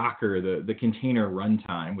the Docker, the container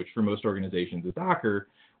runtime, which for most organizations is Docker.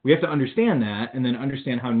 We have to understand that and then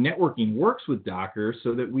understand how networking works with Docker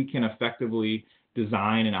so that we can effectively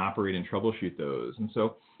design and operate and troubleshoot those. And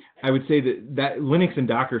so I would say that Linux and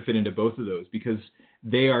Docker fit into both of those because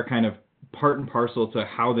they are kind of part and parcel to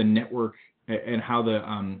how the network and how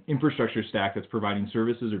the infrastructure stack that's providing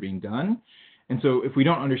services are being done. And so if we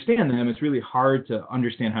don't understand them, it's really hard to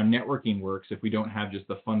understand how networking works if we don't have just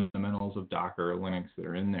the fundamentals of Docker or Linux that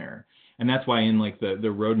are in there. And that's why in like the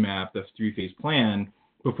roadmap, the 3-phase plan,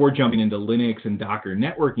 before jumping into Linux and Docker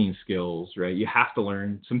networking skills, right, you have to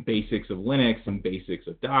learn some basics of Linux, some basics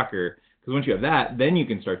of Docker, because once you have that, then you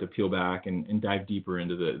can start to peel back and dive deeper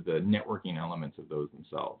into the networking elements of those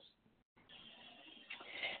themselves.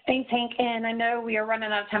 Thanks, Hank. And I know we are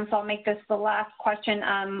running out of time, so I'll make this the last question.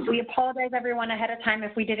 We apologize, everyone, ahead of time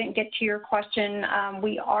if we didn't get to your question.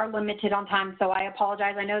 We are limited on time, so I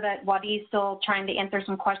apologize. I know that Wadi's still trying to answer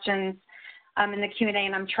some questions in the Q&A,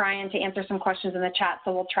 and I'm trying to answer some questions in the chat,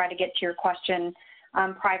 so we'll try to get to your question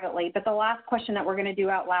privately. But the last question that we're going to do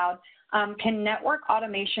out loud, can network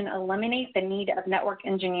automation eliminate the need of network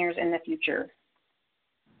engineers in the future?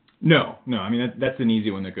 No. I mean, that's an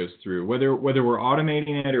easy one that goes through. Whether we're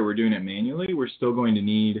automating it or we're doing it manually, we're still going to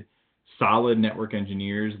need solid network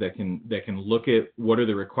engineers that can look at what are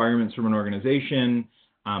the requirements from an organization,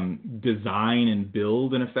 design and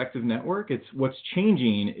build an effective network. It's what's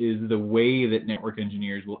changing is the way that network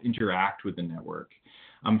engineers will interact with the network.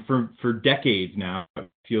 For decades now, it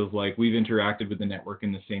feels like we've interacted with the network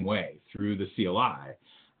in the same way through the CLI.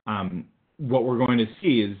 What we're going to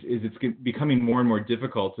see is it's becoming more and more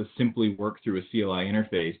difficult to simply work through a CLI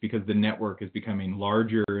interface because the network is becoming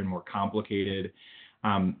larger and more complicated,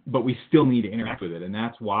 but we still need to interact with it. And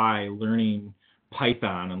that's why learning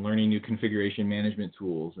Python and learning new configuration management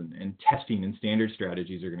tools and testing and standard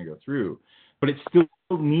strategies are going to go through. But it still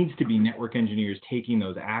needs to be network engineers taking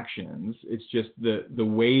those actions. It's just the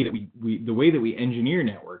way that we engineer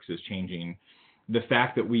networks is changing. The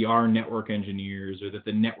fact that we are network engineers or that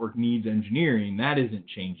the network needs engineering, that isn't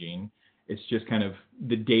changing. It's just kind of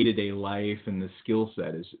the day-to-day life and the skill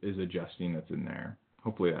set is adjusting that's in there.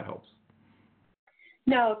 Hopefully that helps.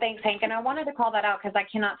 No, thanks, Hank. And I wanted to call that out because I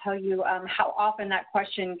cannot tell you how often that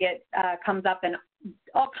question comes up in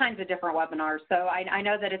all kinds of different webinars. So I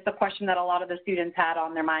know that it's a question that a lot of the students had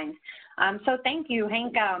on their mind. So thank you,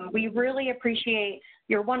 Hank. We really appreciate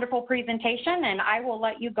your wonderful presentation, and I will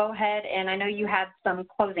let you go ahead. And I know you had some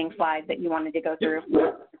closing slides that you wanted to go through.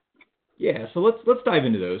 Yeah, so let's dive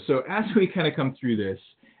into those. So as we kind of come through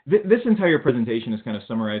this entire presentation is kind of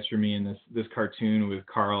summarized for me in this cartoon with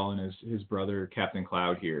Carl and his brother, Captain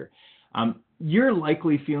Cloud here. You're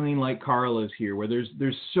likely feeling like Carl is here, where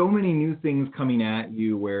there's so many new things coming at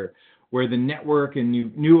you, where the network and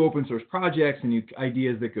new open source projects and new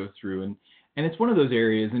ideas that go through. And it's one of those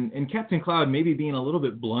areas, and Captain Cloud may be being a little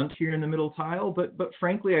bit blunt here in the middle tile, but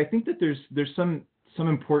frankly, I think that there's some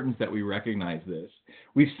importance that we recognize this.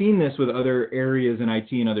 We've seen this with other areas in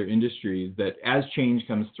IT and other industries, that as change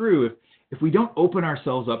comes through, if we don't open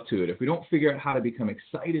ourselves up to it, if we don't figure out how to become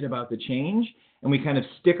excited about the change, and we kind of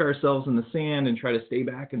stick ourselves in the sand and try to stay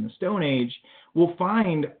back in the Stone Age, we'll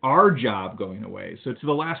find our job going away. So to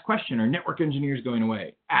the last question, are network engineers going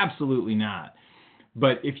away? Absolutely not.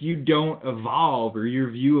 But if you don't evolve, or your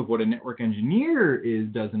view of what a network engineer is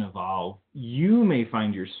doesn't evolve, you may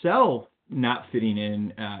find yourself not fitting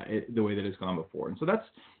in the way that it's gone before. And so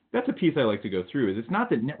that's a piece I like to go through. Is it's not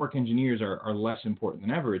that network engineers are less important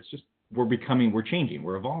than ever. It's just we're changing,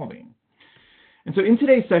 we're evolving. And so in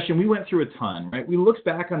today's session, we went through a ton, right? We looked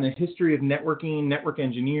back on the history of networking, network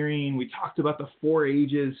engineering. We talked about the 4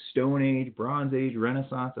 ages: Stone Age, Bronze Age,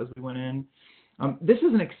 Renaissance as we went in. This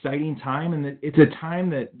is an exciting time, and it's a time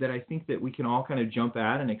that I think that we can all kind of jump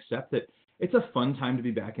at and accept that it's a fun time to be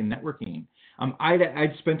back in networking.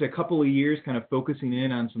 I'd spent a couple of years kind of focusing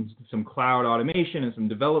in on some cloud automation and some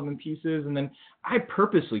development pieces, and then I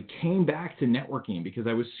purposely came back to networking because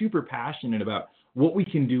I was super passionate about what we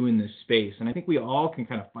can do in this space, and I think we all can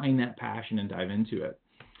kind of find that passion and dive into it.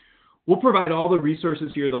 We'll provide all the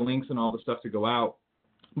resources here, the links and all the stuff to go out.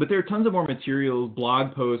 But there are tons of more materials,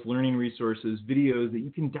 blog posts, learning resources, videos that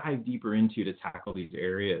you can dive deeper into to tackle these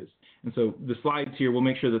areas. And so the slides here, we'll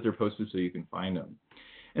make sure that they're posted so you can find them.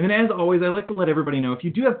 And then as always, I'd like to let everybody know, if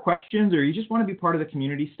you do have questions or you just want to be part of the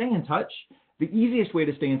community, stay in touch. The easiest way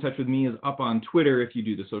to stay in touch with me is up on Twitter. If you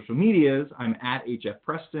do the social medias, I'm at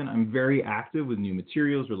HFPreston. I'm very active with new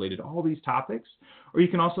materials related to all these topics. Or you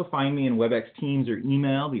can also find me in WebEx Teams or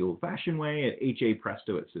email the old-fashioned way at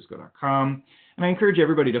hapresto@cisco.com. And I encourage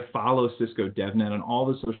everybody to follow Cisco DevNet on all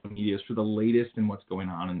the social medias for the latest in what's going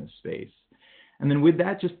on in this space. And then with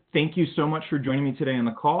that, just thank you so much for joining me today on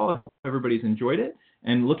the call. I hope everybody's enjoyed it,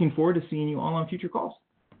 and looking forward to seeing you all on future calls.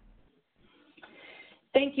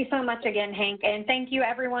 Thank you so much again, Hank, and thank you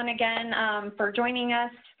everyone again for joining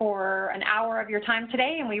us for an hour of your time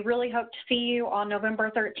today, and we really hope to see you on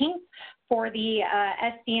November 13th for the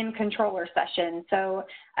SDN controller session. So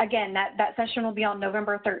again, that session will be on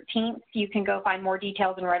November 13th. You can go find more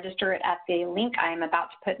details and register it at the link I am about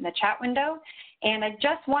to put in the chat window. And I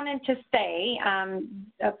just wanted to say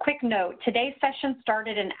a quick note. Today's session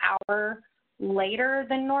started an hour later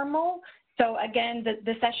than normal. So again,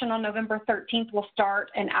 the session on November 13th will start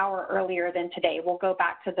an hour earlier than today. We'll go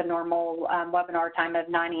back to the normal webinar time of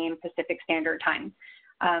 9 a.m. Pacific Standard Time.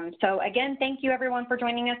 So again, thank you everyone for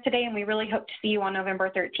joining us today, and we really hope to see you on November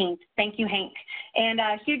 13th. Thank you, Hank. And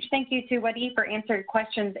a huge thank you to Wadi for answering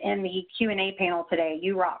questions in the Q&A panel today.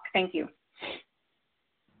 You rock. Thank you.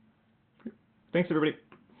 Thanks, everybody.